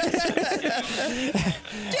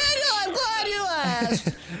 Daniel, I'm glad you asked.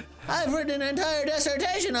 I've written an entire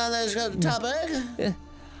dissertation on this topic.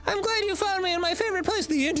 I'm glad you found me in my favorite place,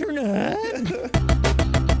 the internet.